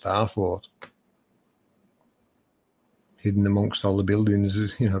that's a star fort. Hidden amongst all the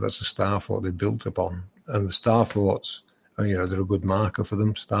buildings, that's a star fort they built upon. And the star forts, they're a good marker for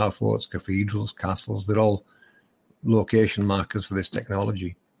them. Star forts, cathedrals, castles, they're all location markers for this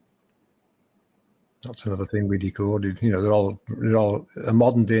technology. That's another thing we decoded. They're all a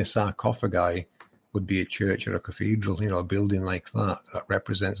modern day sarcophagi would be a church or a cathedral, a building like that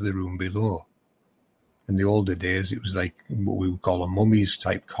represents the room below. In the older days, it was like what we would call a mummy's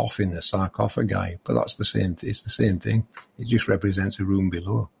type coffin, a sarcophagi, but it's the same thing. It just represents a room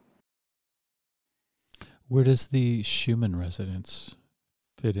below. Where does the Schumann resonance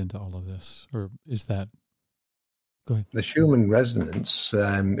fit into all of this? Or is that... Go ahead. The Schumann resonance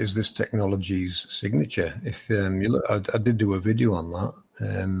is this technology's signature. If you look, I did do a video on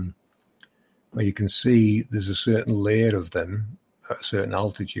that, where you can see there's a certain layer of them at a certain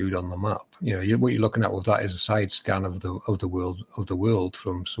altitude on the map. What you're looking at with that is a side scan of the world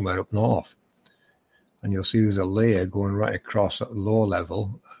from somewhere up north, and you'll see there's a layer going right across at low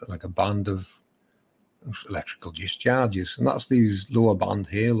level, like a band of electrical discharges, and that's these lower band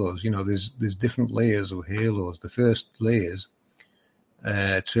halos. There's different layers of halos. The first layers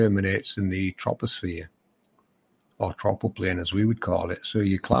terminates in the troposphere, or tropoplane as we would call it. So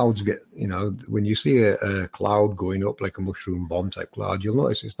your clouds get, when you see a cloud going up like a mushroom bomb type cloud, you'll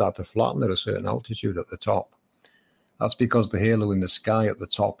notice it start to flatten at a certain altitude at the top. That's because the halo in the sky at the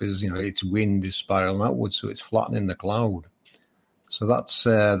top is, its wind is spiraling outwards, so it's flattening the cloud. So that's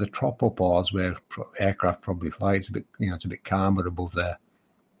the tropopause, where aircraft probably fly. It's a bit, it's a bit calmer above there.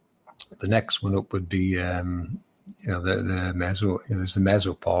 The next one up would be, the meso. There's the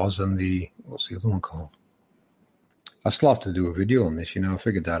mesopause and what's the other one called? I still have to do a video on this. I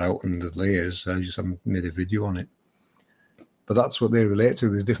figured that out in the layers. I just haven't made a video on it. But that's what they relate to.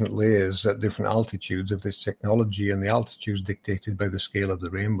 There's different layers at different altitudes of this technology, and the altitude is dictated by the scale of the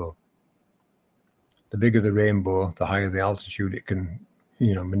rainbow. The bigger the rainbow, the higher the altitude it can,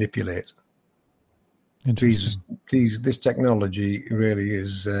 manipulate. This technology really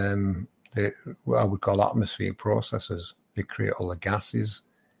is what I would call atmosphere processes. They create all the gases,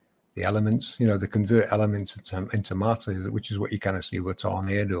 the elements. They convert elements into matter, which is what you kind of see with a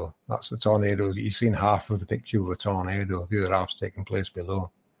tornado. That's the tornado. You've seen half of the picture of a tornado. The other half's taking place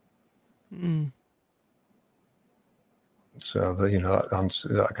below. Mm. So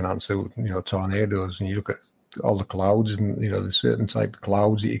that can answer tornadoes, and you look at all the clouds, and there's certain type of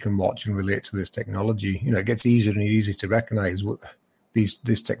clouds that you can watch and relate to this technology. It gets easier and easier to recognize what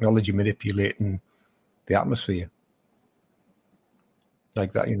this technology manipulating the atmosphere.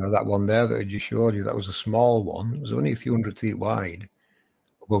 Like that, that one there that I just showed you, that was a small one. It was only a few 100 feet wide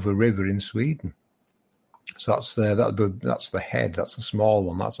above a river in Sweden. So that's the head. That's a small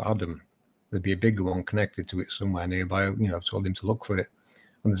one. That's Adam. There'd be a bigger one connected to it somewhere nearby. I've told him to look for it.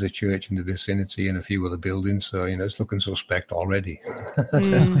 And there's a church in the vicinity and a few other buildings. So, it's looking suspect already.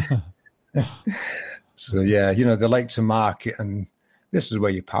 Mm. So, yeah, they like to mark it. And this is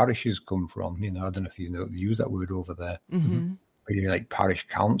where your parishes come from. I don't know if you use that word over there. Mm-hmm. like parish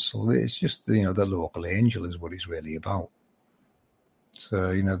council. It's just, the local angel is what it's really about.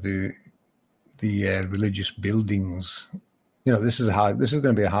 So, the religious buildings, this is going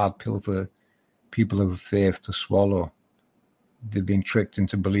to be a hard pill for people of faith to swallow. They've been tricked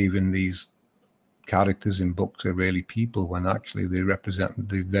into believing these characters in books are really people when actually they represent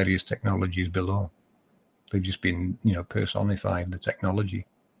the various technologies below. They've just been, personified, the technology.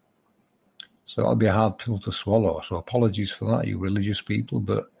 So that'll be a hard pill to swallow. So apologies for that, you religious people.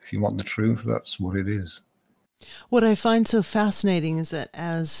 But if you want the truth, that's what it is. What I find so fascinating is that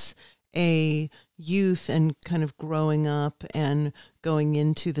as a youth and kind of growing up and going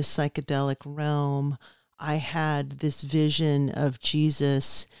into the psychedelic realm, I had this vision of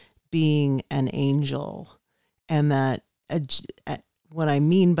Jesus being an angel. And that what I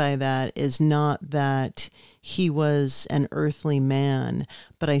mean by that is not that he was an earthly man,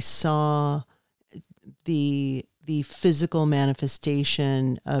 but I saw the physical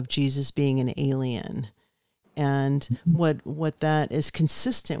manifestation of Jesus being an alien. And what that is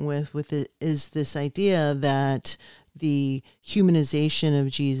consistent with it is this idea that the humanization of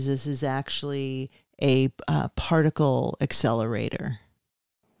Jesus is actually a particle accelerator.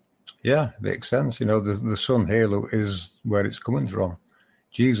 Yeah, makes sense. The sun halo is where it's coming from.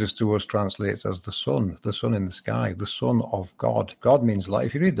 Jesus to us translates as the sun in the sky, the son of God. God means light.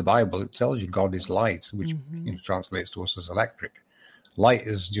 If you read the Bible, it tells you God is light, which translates to us as electric. Light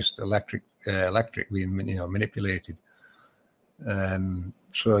is just electric being manipulated.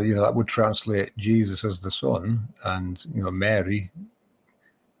 So that would translate Jesus as the son, and Mary,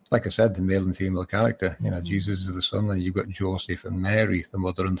 like I said, the male and female character. Jesus is the son, and you've got Joseph and Mary, the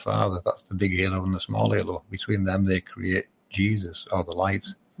mother and father. That's the big halo and the small halo. Between them, they create Jesus, or the light.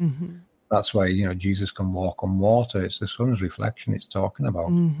 Mm-hmm. That's why Jesus can walk on water. It's the sun's reflection it's talking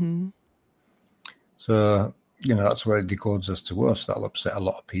about. Mm-hmm. So that's where it decodes us to us. That'll upset a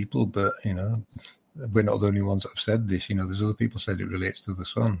lot of people, but we're not the only ones that have said this. There's other people said it relates to the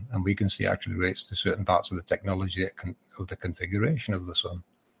sun, and we can see actually relates to certain parts of the technology of the configuration of the sun.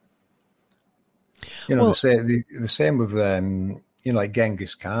 The same with like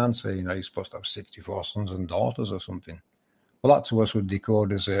Genghis Khan say, he's supposed to have 64 sons and daughters or something. Well, that to us would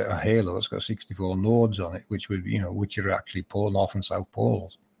decode as a halo that's got 64 nodes on it, which would which are actually north and south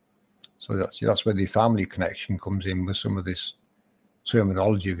poles. So that's where the family connection comes in with some of this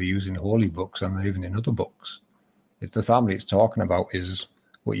terminology they use in holy books and even in other books. The family it's talking about is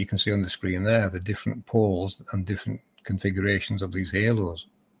what you can see on the screen there, the different poles and different configurations of these halos.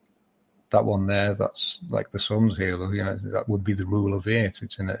 That one there, that's like the sun's halo. That would be the rule of 8.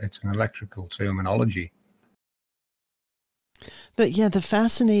 It's an electrical terminology. But yeah, the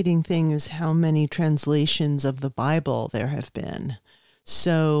fascinating thing is how many translations of the Bible there have been.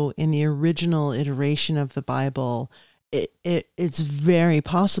 So in the original iteration of the Bible, it's very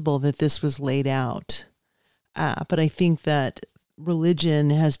possible that this was laid out. But I think that religion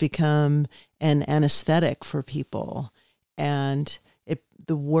has become an anesthetic for people, and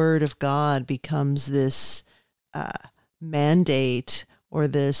the Word of God becomes this mandate or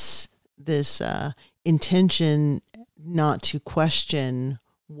this intention not to question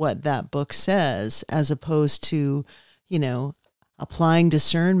what that book says, as opposed to, applying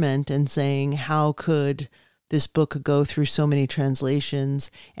discernment and saying, how could this book go through so many translations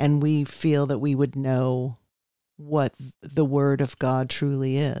and we feel that we would know what the Word of God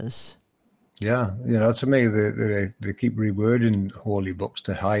truly is? Yeah, to me, they keep rewording holy books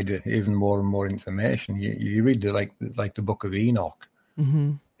to hide even more and more information. You read like the Book of Enoch.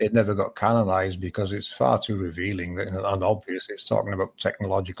 Mm-hmm. It never got canonized because it's far too revealing and obvious. It's talking about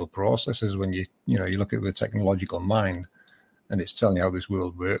technological processes when you look at the technological mind, and it's telling you how this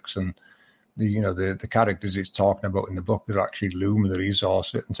world works. And the characters it's talking about in the book are actually luminaries or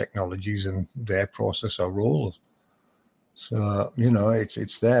certain technologies and their process or roles. So,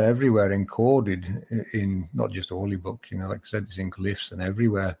 it's there everywhere, encoded in not just holy books, like I said, it's in glyphs and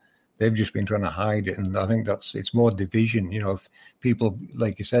everywhere. They've just been trying to hide it. And I think it's more division. If people,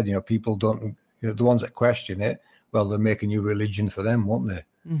 like you said, people don't, the ones that question it, well, they're making new religion for them, won't they?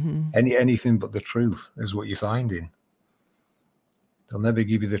 Mm-hmm. Anything but the truth is what you're finding. They'll never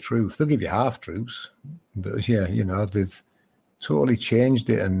give you the truth. They'll give you half truths. But yeah, they've totally changed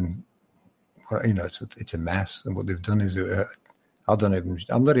it, and it's a mess. And what they've done is,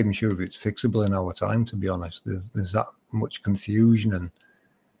 I'm not even sure if it's fixable in our time, to be honest. There's that much confusion and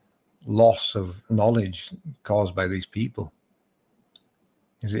loss of knowledge caused by these people.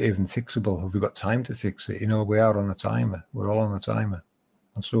 Is it even fixable? Have we got time to fix it? We are on a timer. We're all on a timer.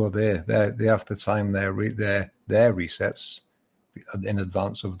 And so are they. They have to time their resets in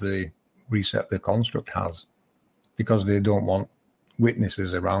advance of the reset the construct has, because they don't want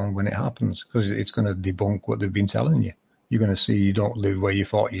witnesses around when it happens, because it's going to debunk what they've been telling you. You're going to see you don't live where you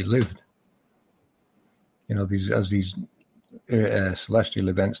thought you lived. As these celestial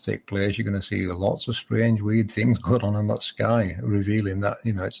events take place, you're going to see lots of strange, weird things going on in that sky, revealing that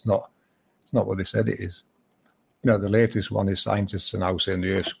it's not what they said it is. The latest one is scientists are now saying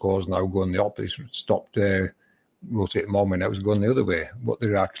the Earth's course now going the opposite, stopped rotating more, and it was going the other way. What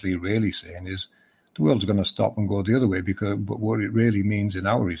they're actually really saying is the world's going to stop and go the other way, but what it really means in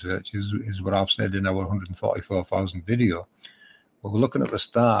our research is what I've said in our 144,000 video. Well, we're looking at the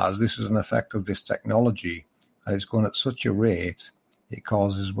stars. This is an effect of this technology, and it's going at such a rate, it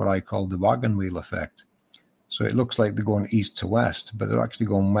causes what I call the wagon wheel effect. So it looks like they're going east to west, but they're actually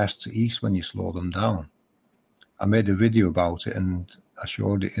going west to east when you slow them down. I made a video about it, and I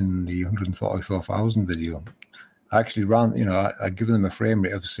showed it in the 144,000 video. I actually ran, I given them a frame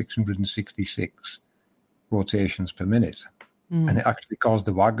rate of 666 rotations per minute. And it actually caused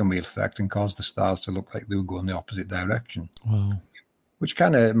the wagon wheel effect and caused the stars to look like they were going the opposite direction. Wow. Which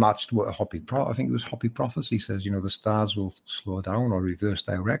kind of matched what I think it was Hoppy Prophecy says, the stars will slow down or reverse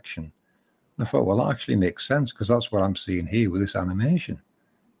direction. And I thought, well, that actually makes sense, because that's what I'm seeing here with this animation.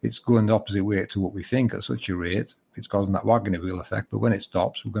 It's going the opposite way to what we think at such a rate. It's causing that wagon wheel effect. But when it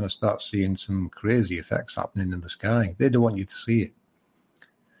stops, we're going to start seeing some crazy effects happening in the sky. They don't want you to see it.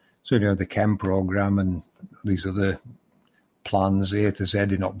 So, the Chem program and these other plans A to Z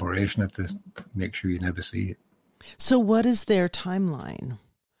in operation to make sure you never see it. So what is their timeline?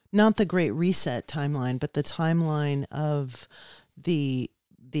 Not the Great Reset timeline, but the timeline of the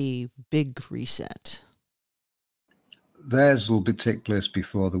big reset. Theirs will take place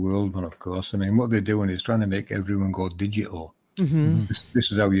before the world one, of course. I mean, what they're doing is trying to make everyone go digital. Mm-hmm.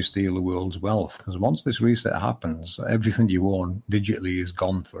 This is how you steal the world's wealth, because once this reset happens, everything you own digitally is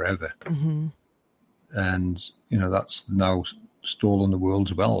gone forever. Mm-hmm. And, that's now stolen the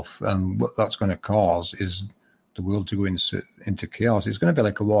world's wealth. And what that's going to cause is the world to go into chaos. It's going to be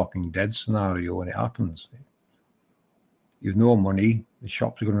like a Walking Dead scenario when it happens. You've no money. The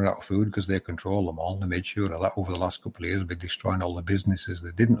shops are going to run out of food because they control them all. They made sure of that over the last couple of years by destroying all the businesses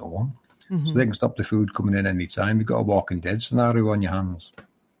they didn't own. Mm-hmm. So they can stop the food coming in any time. You've got a Walking Dead scenario on your hands.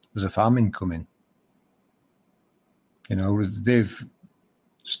 There's a famine coming. They've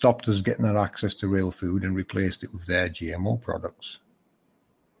stopped us getting our access to real food and replaced it with their GMO products.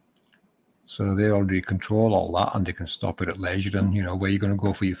 So they already control all that, and they can stop it at leisure, and, where you're going to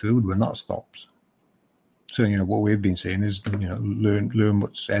go for your food when that stops. So, what we've been saying is, learn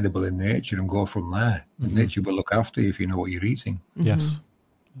what's edible in nature and go from there. Mm-hmm. Nature will look after you if you know what you're eating. Mm-hmm. Yes,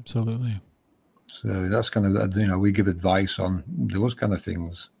 absolutely. So that's kind of, we give advice on those kind of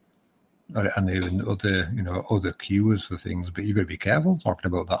things, and even other cures for things. But you've got to be careful talking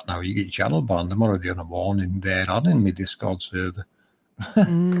about that now. You get your channel banned. I'm already on a warning there and in my Discord server.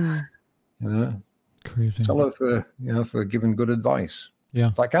 Crazy. It's all for giving good advice.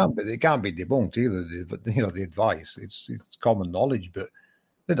 Yeah, it can't be debunked either. The advice, it's common knowledge, but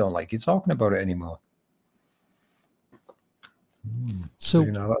they don't like you talking about it anymore. So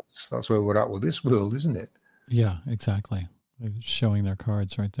that's where we're at with this world, isn't it? Yeah, exactly. They're showing their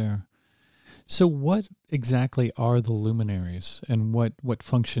cards right there. So what exactly are the luminaries, and what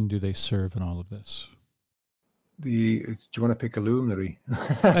function do they serve in all of this? Do you want to pick a luminary?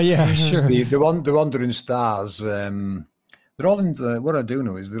 Yeah, sure. The wandering stars. They're all what I do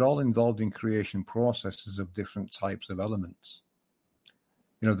know is they're all involved in creation processes of different types of elements.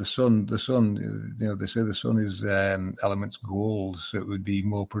 The sun. They say the sun is elements gold, so it would be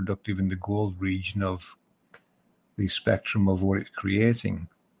more productive in the gold region of the spectrum of what it's creating.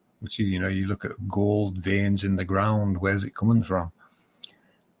 Which is, you look at gold veins in the ground. Where's it coming from?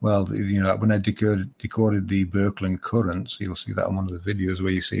 Well, when I decoded the Birkeland currents, you'll see that in one of the videos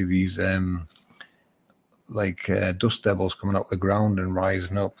where you see these dust devils coming out of the ground and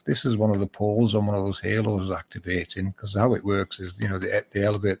rising up. This is one of the poles on one of those halos activating, because how it works is, they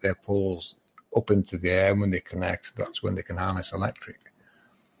elevate their poles up into the air, and when they connect, that's when they can harness electric.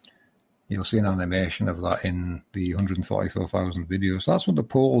 You'll see an animation of that in the 144,000 videos. So that's what the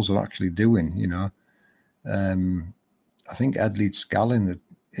poles are actually doing, I think Ed Leeds Scallon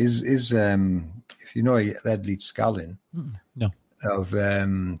is if you know Ed Leeds Scallon, no, of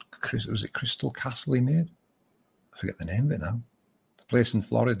was it Crystal Castle he made? I forget the name of it now. The place in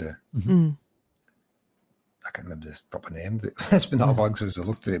Florida. Mm-hmm. I can't remember the proper name of it. It's been that long since I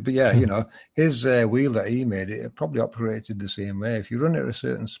looked at it. But yeah, his wheel that he made, it probably operated the same way. If you run it at a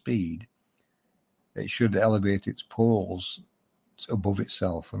certain speed, it should elevate its poles above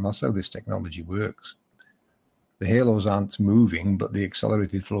itself, and that's how this technology works. The halos aren't moving, but the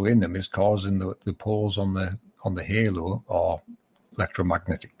accelerated flow in them is causing the poles on the halo, or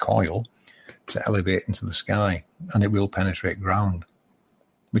electromagnetic coil to elevate into the sky, and it will penetrate ground,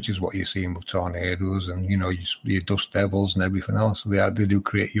 which is what you're seeing with tornadoes and, your dust devils and everything else. They do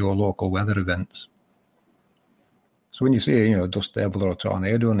create your local weather events. So when you see a dust devil or a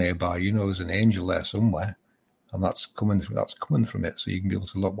tornado nearby, there's an angel there somewhere, and that's coming from it. So you can be able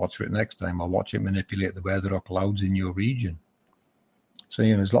to watch for it next time, or watch it manipulate the weather or clouds in your region. So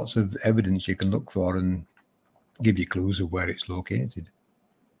there's lots of evidence you can look for and give you clues of where it's located.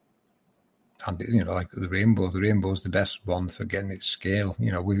 And like the rainbow's the best one for getting its scale.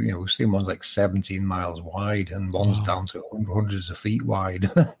 We've seen ones like 17 miles wide and ones down to hundreds of feet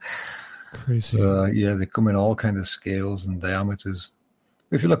wide. Crazy. So, they come in all kinds of scales and diameters.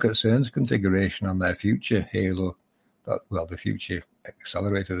 If you look at CERN's configuration on their future Halo, the future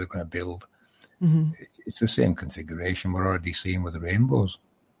accelerator they're going to build, it's the same configuration we're already seeing with the rainbows.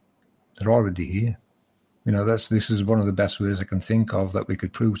 They're already here. This is one of the best ways I can think of that we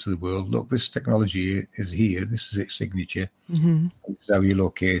could prove to the world, look, this technology is here, this is its signature, this is how you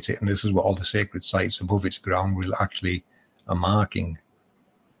locate it, and this is what all the sacred sites above its ground will actually are marking.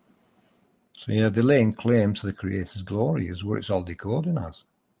 So they're laying claim to the Creator's glory is what it's all decoding as.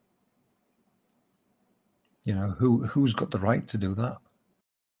 Who's got the right to do that?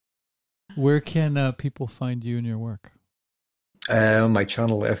 Where can people find you and your work? On my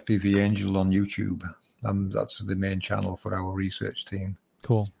channel, FPV Angel on YouTube. That's the main channel for our research team.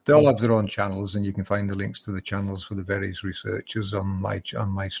 Cool. They all have their own channels, and you can find the links to the channels for the various researchers on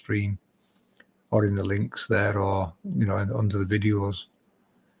my stream, or in the links there, or under the videos.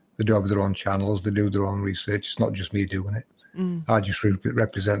 They do have their own channels. They do their own research. It's not just me doing it. I just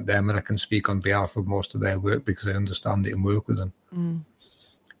represent them, and I can speak on behalf of most of their work because I understand it and work with them.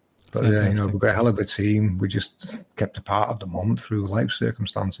 But we've got a hell of a team. We just kept apart at the moment through life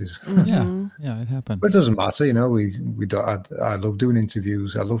circumstances. Yeah, it happens. But it doesn't matter, we don't. I love doing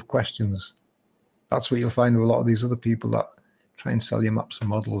interviews. I love questions. That's what you'll find with a lot of these other people that try and sell you maps and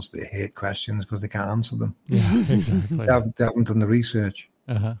models. They hate questions because they can't answer them. Yeah, exactly. They haven't done the research.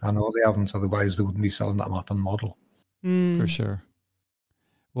 Uh-huh. I know they haven't. Otherwise, they wouldn't be selling that map and model. For sure.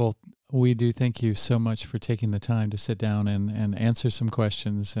 Well, we do thank you so much for taking the time to sit down and answer some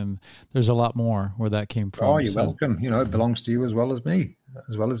questions. And there's a lot more where that came from. Oh, you're welcome. It belongs to you as well as me,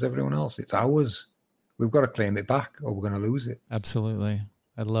 as well as everyone else. It's ours. We've got to claim it back or we're going to lose it. Absolutely.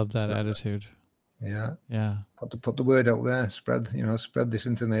 I love that attitude. Yeah. Yeah. Put the word out there. Spread this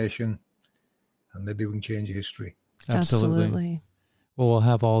information, and maybe we can change history. Absolutely. Well, we'll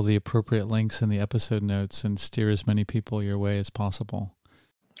have all the appropriate links in the episode notes and steer as many people your way as possible.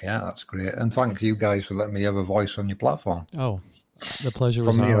 Yeah, that's great. And thank you guys for letting me have a voice on your platform. Oh, the pleasure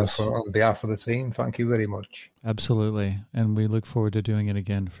was ours. On behalf of the team, thank you very much. Absolutely. And we look forward to doing it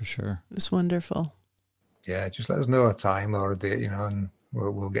again for sure. It's wonderful. Yeah, just let us know a time or a date, and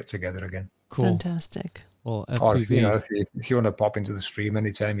we'll get together again. Cool. Fantastic. Well, FPV, or if you want to pop into the stream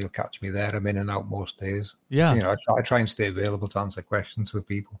anytime, you'll catch me there. I'm in and out most days. Yeah. I try and stay available to answer questions for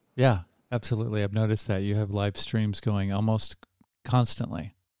people. Yeah, absolutely. I've noticed that you have live streams going almost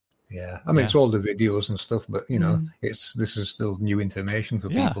constantly. Yeah. It's all the videos and stuff, but this is still new information for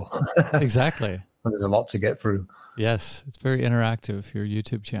people. Exactly. And there's a lot to get through. Yes. It's very interactive, your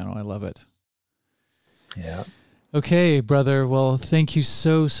YouTube channel. I love it. Yeah. Okay, brother. Well, thank you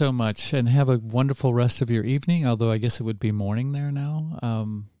so, so much, and have a wonderful rest of your evening, although I guess it would be morning there now.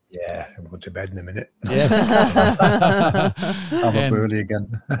 Yeah, I'm going to bed in a minute. Yes. I'm up early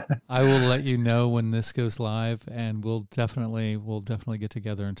again. I will let you know when this goes live, and we'll definitely get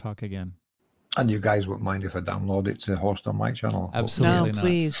together and talk again. And you guys wouldn't mind if I download it to host on my channel? Absolutely No,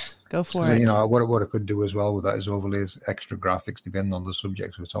 please. Go for it. What I could do as well with that is overlays extra graphics depending on the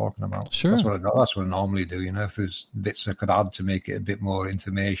subjects we're talking about. Sure. That's what I normally do. If there's bits I could add to make it a bit more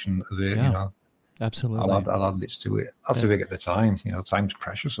information, Absolutely. I'll add bits to it. That's if I get the time. Time's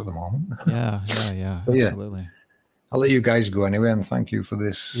precious at the moment. Yeah. Absolutely. I'll let you guys go anyway, and thank you for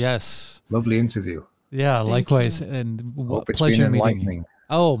this lovely interview. Yeah, likewise. You. And Hope it's pleasure been meeting you. enlightening.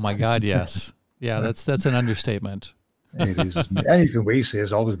 Oh my God, yes. Yeah, that's an understatement. It is, isn't it? Anything we say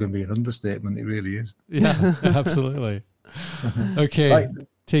is always going to be an understatement. It really is. Yeah, absolutely. Okay, right.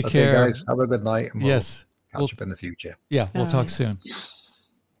 Take care. Guys. Have a good night. And we'll catch up in the future. Yeah, we'll talk soon.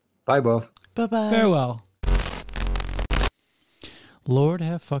 Bye, both. Bye-bye. Farewell. Lord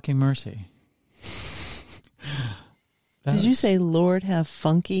have fucking mercy. Did you say, Lord have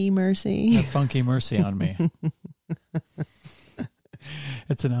funky mercy? Have funky mercy on me.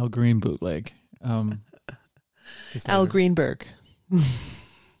 It's an Al Green bootleg. Al Greenberg.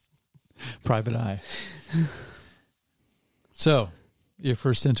 Private Eye. So, your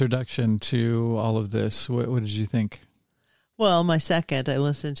first introduction to all of this, what did you think? Well, my second, I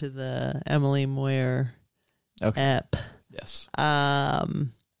listened to the Emily Moyer ep. Yes.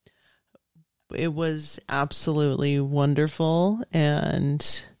 It was absolutely wonderful,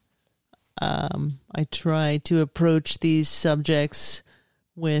 and I try to approach these subjects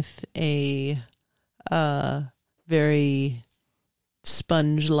with a very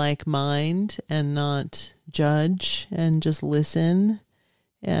sponge-like mind and not judge and just listen.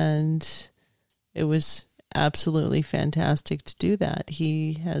 And it was absolutely fantastic to do that.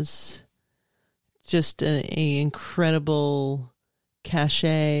 He has just an incredible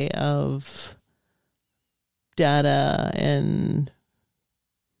cachet of data and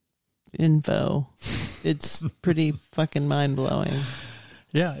info. It's pretty fucking mind-blowing.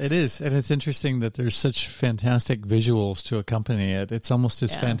 Yeah, it is. And it's interesting that there's such fantastic visuals to accompany it. It's almost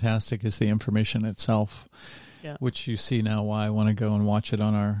as fantastic as the information itself, which you see now why I want to go and watch it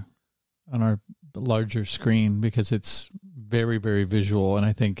on our larger screen, because it's very, very visual, and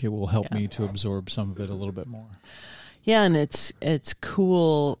I think it will help me to absorb some of it a little bit more. Yeah, and it's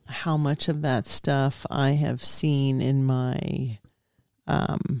cool how much of that stuff I have seen in my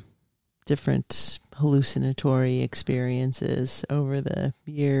different hallucinatory experiences over the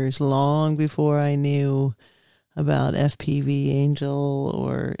years, long before I knew about FPV Angel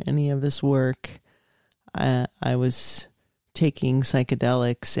or any of this work. I was taking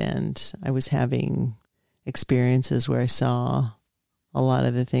psychedelics, and I was having experiences where I saw a lot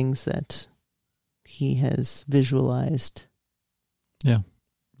of the things that he has visualized. Yeah,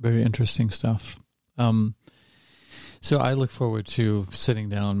 very interesting stuff. So I look forward to sitting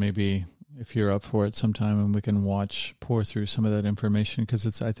down, maybe if you're up for it sometime, and we can pour through some of that information,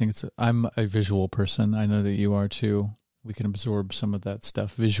 because I'm a visual person. I know that you are too. We can absorb some of that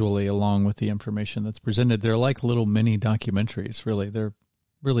stuff visually along with the information that's presented. They're like little mini documentaries, really. They're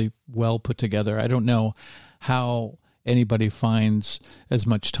really well put together. I don't know how anybody finds as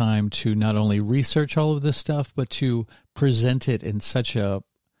much time to not only research all of this stuff, but to present it in such a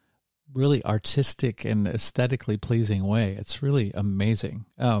really artistic and aesthetically pleasing way. It's really amazing.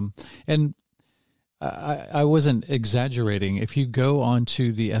 And I wasn't exaggerating. If you go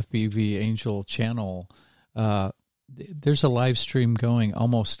onto the FPV Angel channel, there's a live stream going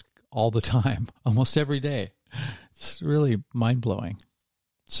almost all the time, almost every day. It's really mind-blowing.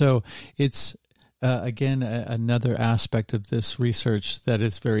 So it's, again, another aspect of this research that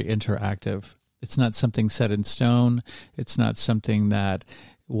is very interactive. It's not something set in stone. It's not something that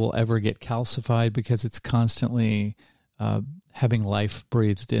will ever get calcified, because it's constantly having life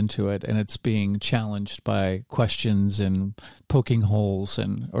breathed into it, and it's being challenged by questions and poking holes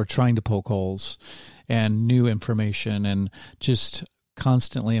or trying to poke holes and new information, and just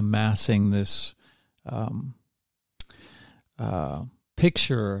constantly amassing this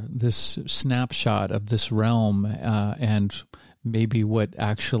picture, this snapshot of this realm, and maybe what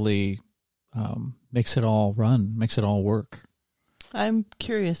actually makes it all run, makes it all work. I'm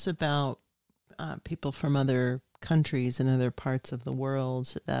curious about people from other countries and other parts of the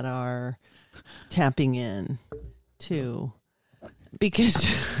world that are tapping in too,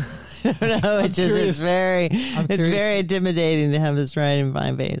 because I don't know, it just is very intimidating to have this right in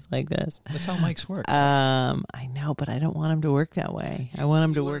my face like this. That's how mics work. I know, but I don't want them to work that way. I want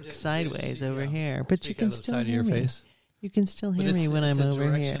them to work sideways over here. But you can still hear me. You can still hear me when I'm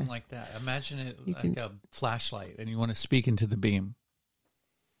over here. Like that. Imagine it like a flashlight, and you want to speak into the beam.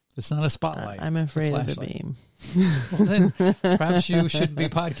 It's not a spotlight. I'm afraid of the beam. Well, then perhaps you should be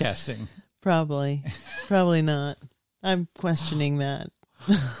podcasting. Probably not. I'm questioning that.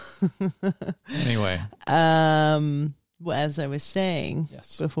 Anyway, as I was saying,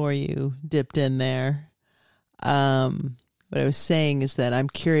 before you dipped in there, what I was saying is that I'm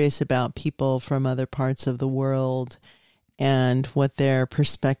curious about people from other parts of the world and what their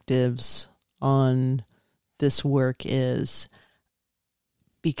perspectives on this work is,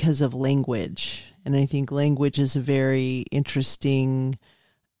 because of language. And I think language is a very interesting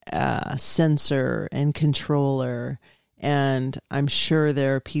sensor and controller. And I'm sure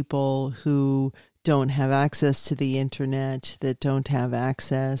there are people who don't have access to the internet, that don't have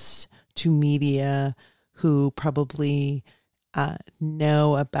access to media, who probably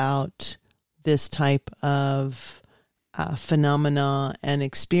know about this type of phenomena and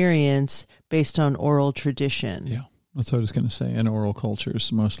experience based on oral tradition. Yeah. That's what I was going to say. And oral cultures,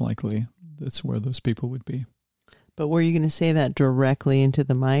 most likely, that's where those people would be. But were you going to say that directly into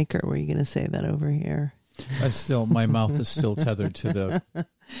the mic, or were you going to say that over here? My mouth is still tethered to the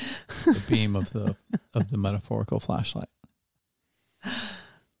beam of the metaphorical flashlight.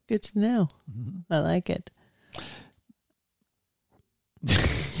 Good to know. Mm-hmm. I like it.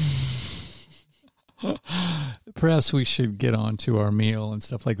 Perhaps we should get on to our meal and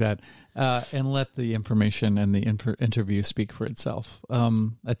stuff like that, and let the information and the interview speak for itself.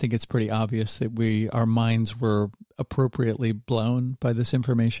 I think it's pretty obvious that our minds were appropriately blown by this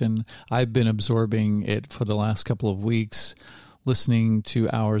information. I've been absorbing it for the last couple of weeks, listening to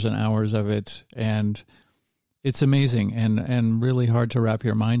hours and hours of it, and it's amazing and really hard to wrap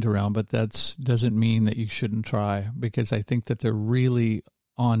your mind around, but that doesn't mean that you shouldn't try, because I think that they're really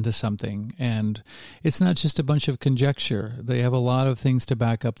on to something. And it's not just a bunch of conjecture. They have a lot of things to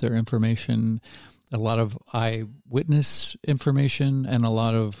back up their information, a lot of eyewitness information, and a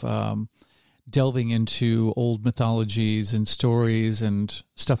lot of delving into old mythologies and stories and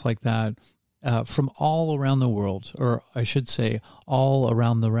stuff like that from all around the world, or I should say all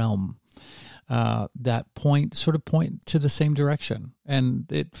around the realm. That point to the same direction,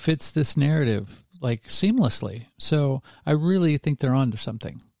 and it fits this narrative like seamlessly. So I really think they're onto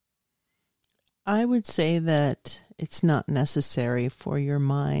something. I would say that it's not necessary for your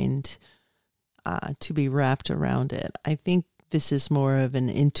mind to be wrapped around it. I think this is more of an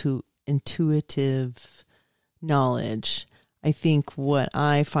intuitive knowledge. I think what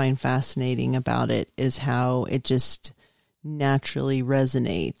I find fascinating about it is how it just naturally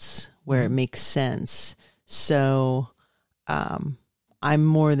resonates, where it makes sense. So I'm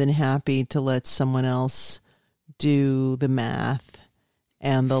more than happy to let someone else do the math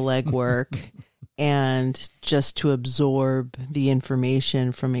and the legwork and just to absorb the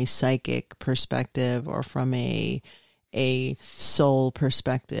information from a psychic perspective or from a soul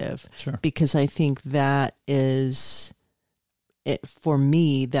perspective. Sure. Because I think that is, for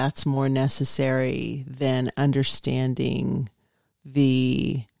me, that's more necessary than understanding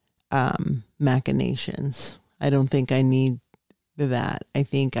the machinations. I don't think I need that. I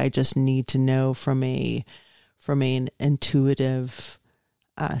think I just need to know from an intuitive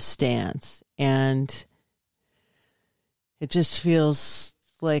stance, and it just feels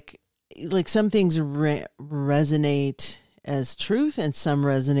like some things resonate as truth and some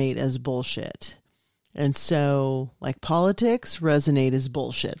resonate as bullshit. And so, like, politics resonate as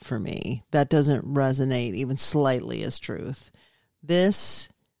bullshit for me. That doesn't resonate even slightly as truth. This,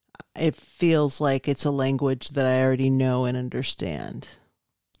 it feels like it's a language that I already know and understand.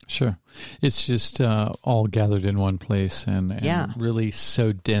 Sure. It's just all gathered in one place and really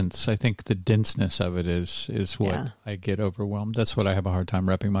so dense. I think the denseness of it is what I get overwhelmed. That's what I have a hard time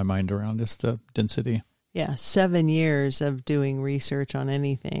wrapping my mind around, is the density. Yeah, 7 years of doing research on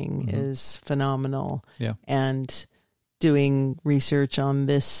anything is phenomenal. Yeah. And doing research on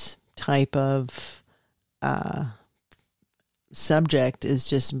this type of subject is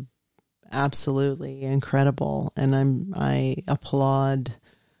just absolutely incredible. And I applaud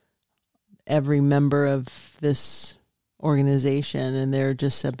every member of this organization and their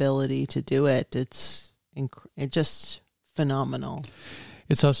just ability to do it. It's just phenomenal.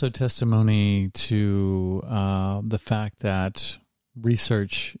 It's also testimony to the fact that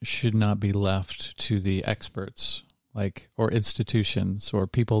research should not be left to the experts, or institutions or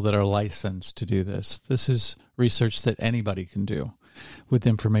people that are licensed to do this. This is research that anybody can do with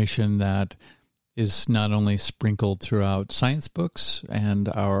information that is not only sprinkled throughout science books and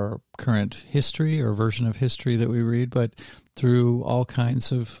our current history or version of history that we read, but through all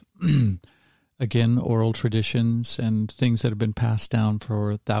kinds of again, oral traditions and things that have been passed down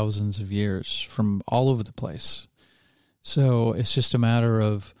for thousands of years from all over the place. So it's just a matter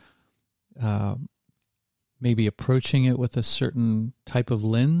of maybe approaching it with a certain type of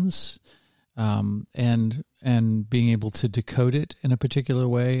lens, and being able to decode it in a particular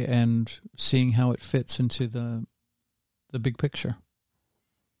way and seeing how it fits into the big picture.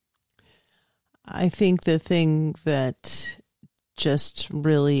 I think the thing that just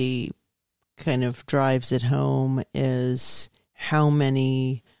really kind of drives it home is how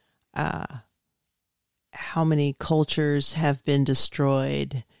many cultures have been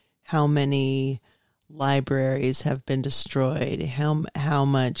destroyed, how many libraries have been destroyed, how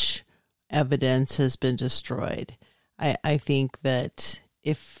much evidence has been destroyed. I think that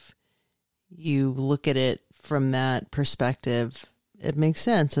if you look at it from that perspective, it makes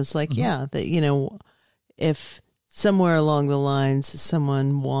sense. It's like, that, if somewhere along the lines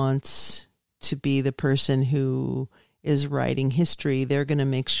someone wants to be the person who is writing history, they're going to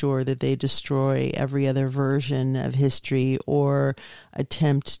make sure that they destroy every other version of history or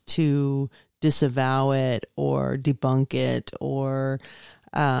attempt to disavow it or debunk it or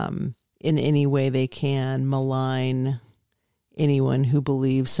in any way they can malign anyone who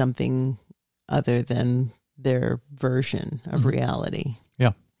believes something other than their version of reality.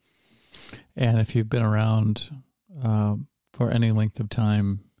 Yeah. And if you've been around for any length of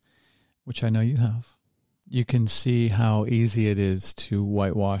time, which I know you have, you can see how easy it is to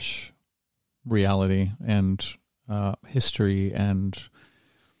whitewash reality and history and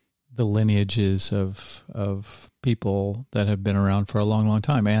the lineages of people that have been around for a long, long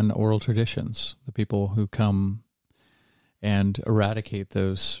time, and oral traditions, the people who come and eradicate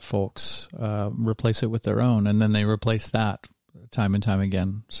those folks, replace it with their own, and then they replace that time and time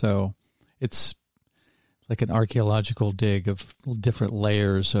again. So it's like an archaeological dig of different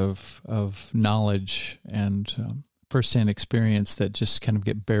layers of knowledge and firsthand experience that just kind of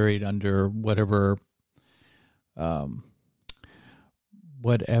get buried under whatever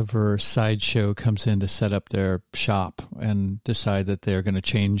sideshow comes in to set up their shop and decide that they're going to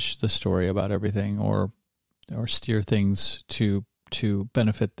change the story about everything or steer things to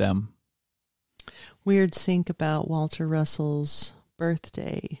benefit them. Weird sync about Walter Russell's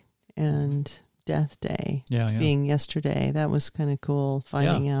birthday and death day being yesterday. That was kind of cool,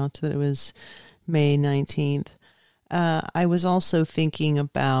 finding out that it was May 19th. I was also thinking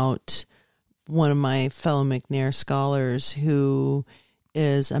about one of my fellow McNair scholars who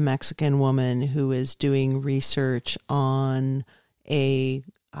is a Mexican woman who is doing research on a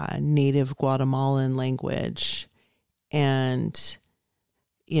native Guatemalan language. And,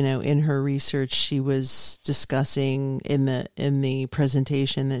 you know, in her research, she was discussing in the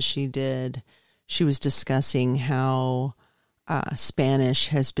presentation that she did, she was discussing how Spanish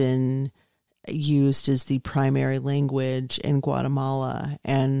has been used as the primary language in Guatemala,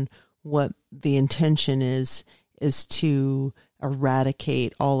 and what the intention is to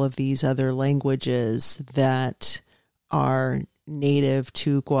eradicate all of these other languages that are native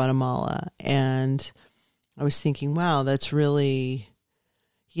to Guatemala. And I was thinking, wow, that's really,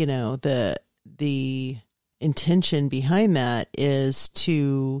 you know, the intention behind that is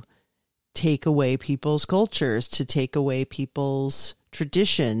to take away people's cultures, to take away people's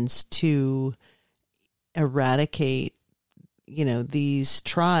traditions, to eradicate, you know, these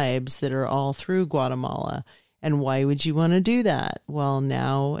tribes that are all through Guatemala. And why would you want to do that? Well,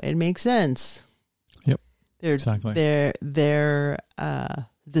 now it makes sense. Yep. Exactly. The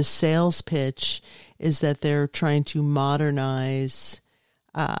sales pitch is that they're trying to modernize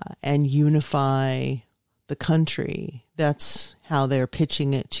and unify the country. That's how they're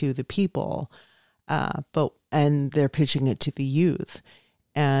pitching it to the people. And they're pitching it to the youth.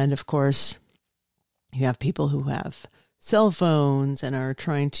 And of course, you have people who have cell phones and are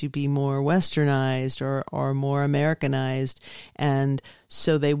trying to be more westernized or more Americanized. And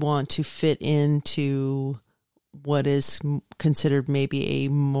so they want to fit into what is considered maybe a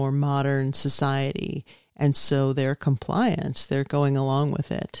more modern society. And so they're compliant. They're going along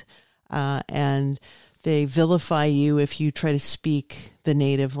with it. And they vilify you if you try to speak the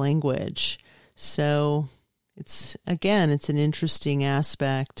native language. So it's an interesting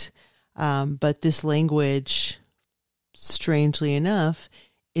aspect. But this language, strangely enough,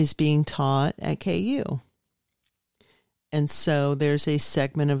 is being taught at KU. And so there's a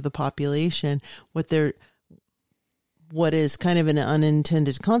segment of the population, what is kind of an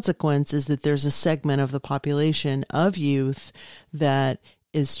unintended consequence is that there's a segment of the population of youth that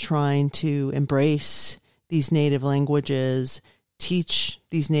is trying to embrace these native languages, teach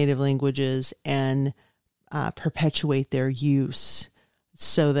these native languages, and perpetuate their use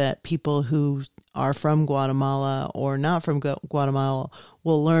so that people who are from Guatemala or not from Guatemala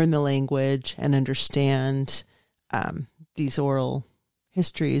will learn the language and understand these oral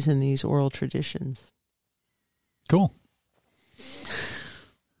histories and these oral traditions. Cool.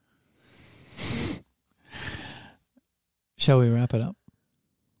 Shall we wrap it up?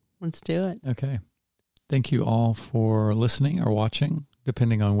 Let's do it. Okay. Thank you all for listening or watching,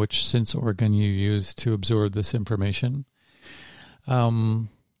 depending on which sense organ you use to absorb this information.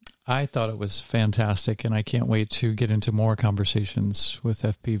 I thought it was fantastic, and I can't wait to get into more conversations with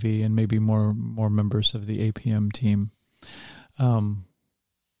FPV and maybe more members of the APM team.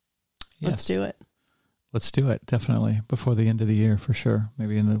 Let's do it. Let's do it, definitely, before the end of the year, for sure.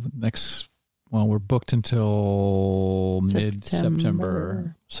 Maybe in the next, we're booked until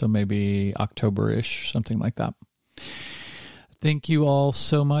mid-September, so maybe October-ish, something like that. Thank you all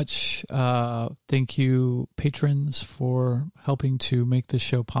so much. Thank you, patrons, for helping to make this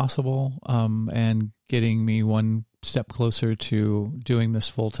show possible and getting me one step closer to doing this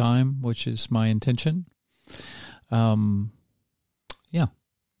full time, which is my intention.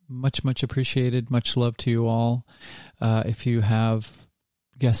 Much appreciated. Much love to you all. If you have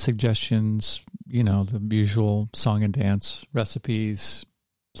guest suggestions, the usual song and dance recipes,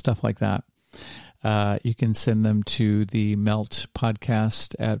 stuff like that, you can send them to the Melt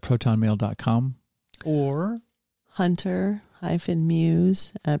podcast at protonmail.com or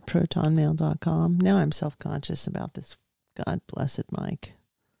hunter-muse@protonmail.com. Now I'm self-conscious about this. God blessed Mike.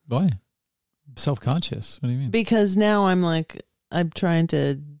 Why? Self-conscious? What do you mean? Because now I'm trying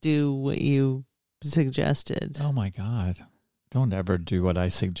to do what you suggested. Oh my God. Don't ever do what I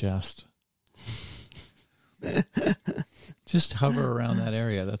suggest. Just hover around that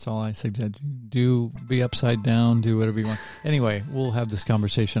area. That's all I suggest. Do be upside down, do whatever you want. Anyway, we'll have this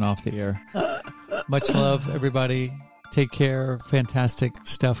conversation off the air. Much love, everybody. Take care. Fantastic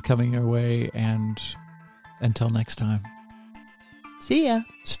stuff coming your way. And until next time. See ya.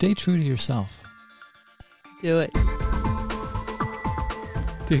 Stay true to yourself. Do it.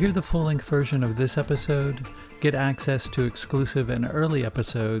 To hear the full-length version of this episode, get access to exclusive and early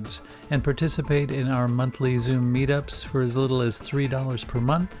episodes, and participate in our monthly Zoom meetups for as little as $3 per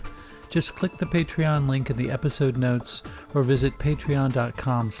month, just click the Patreon link in the episode notes or visit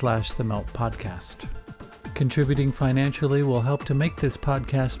patreon.com/themeltpodcast. Contributing financially will help to make this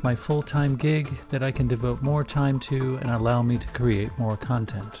podcast my full-time gig that I can devote more time to and allow me to create more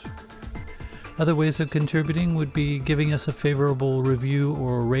content. Other ways of contributing would be giving us a favorable review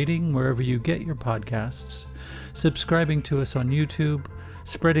or rating wherever you get your podcasts, subscribing to us on YouTube,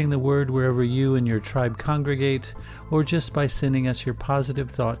 spreading the word wherever you and your tribe congregate, or just by sending us your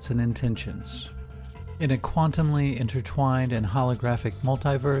positive thoughts and intentions. In a quantumly intertwined and holographic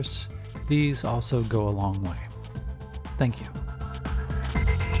multiverse, these also go a long way. Thank you.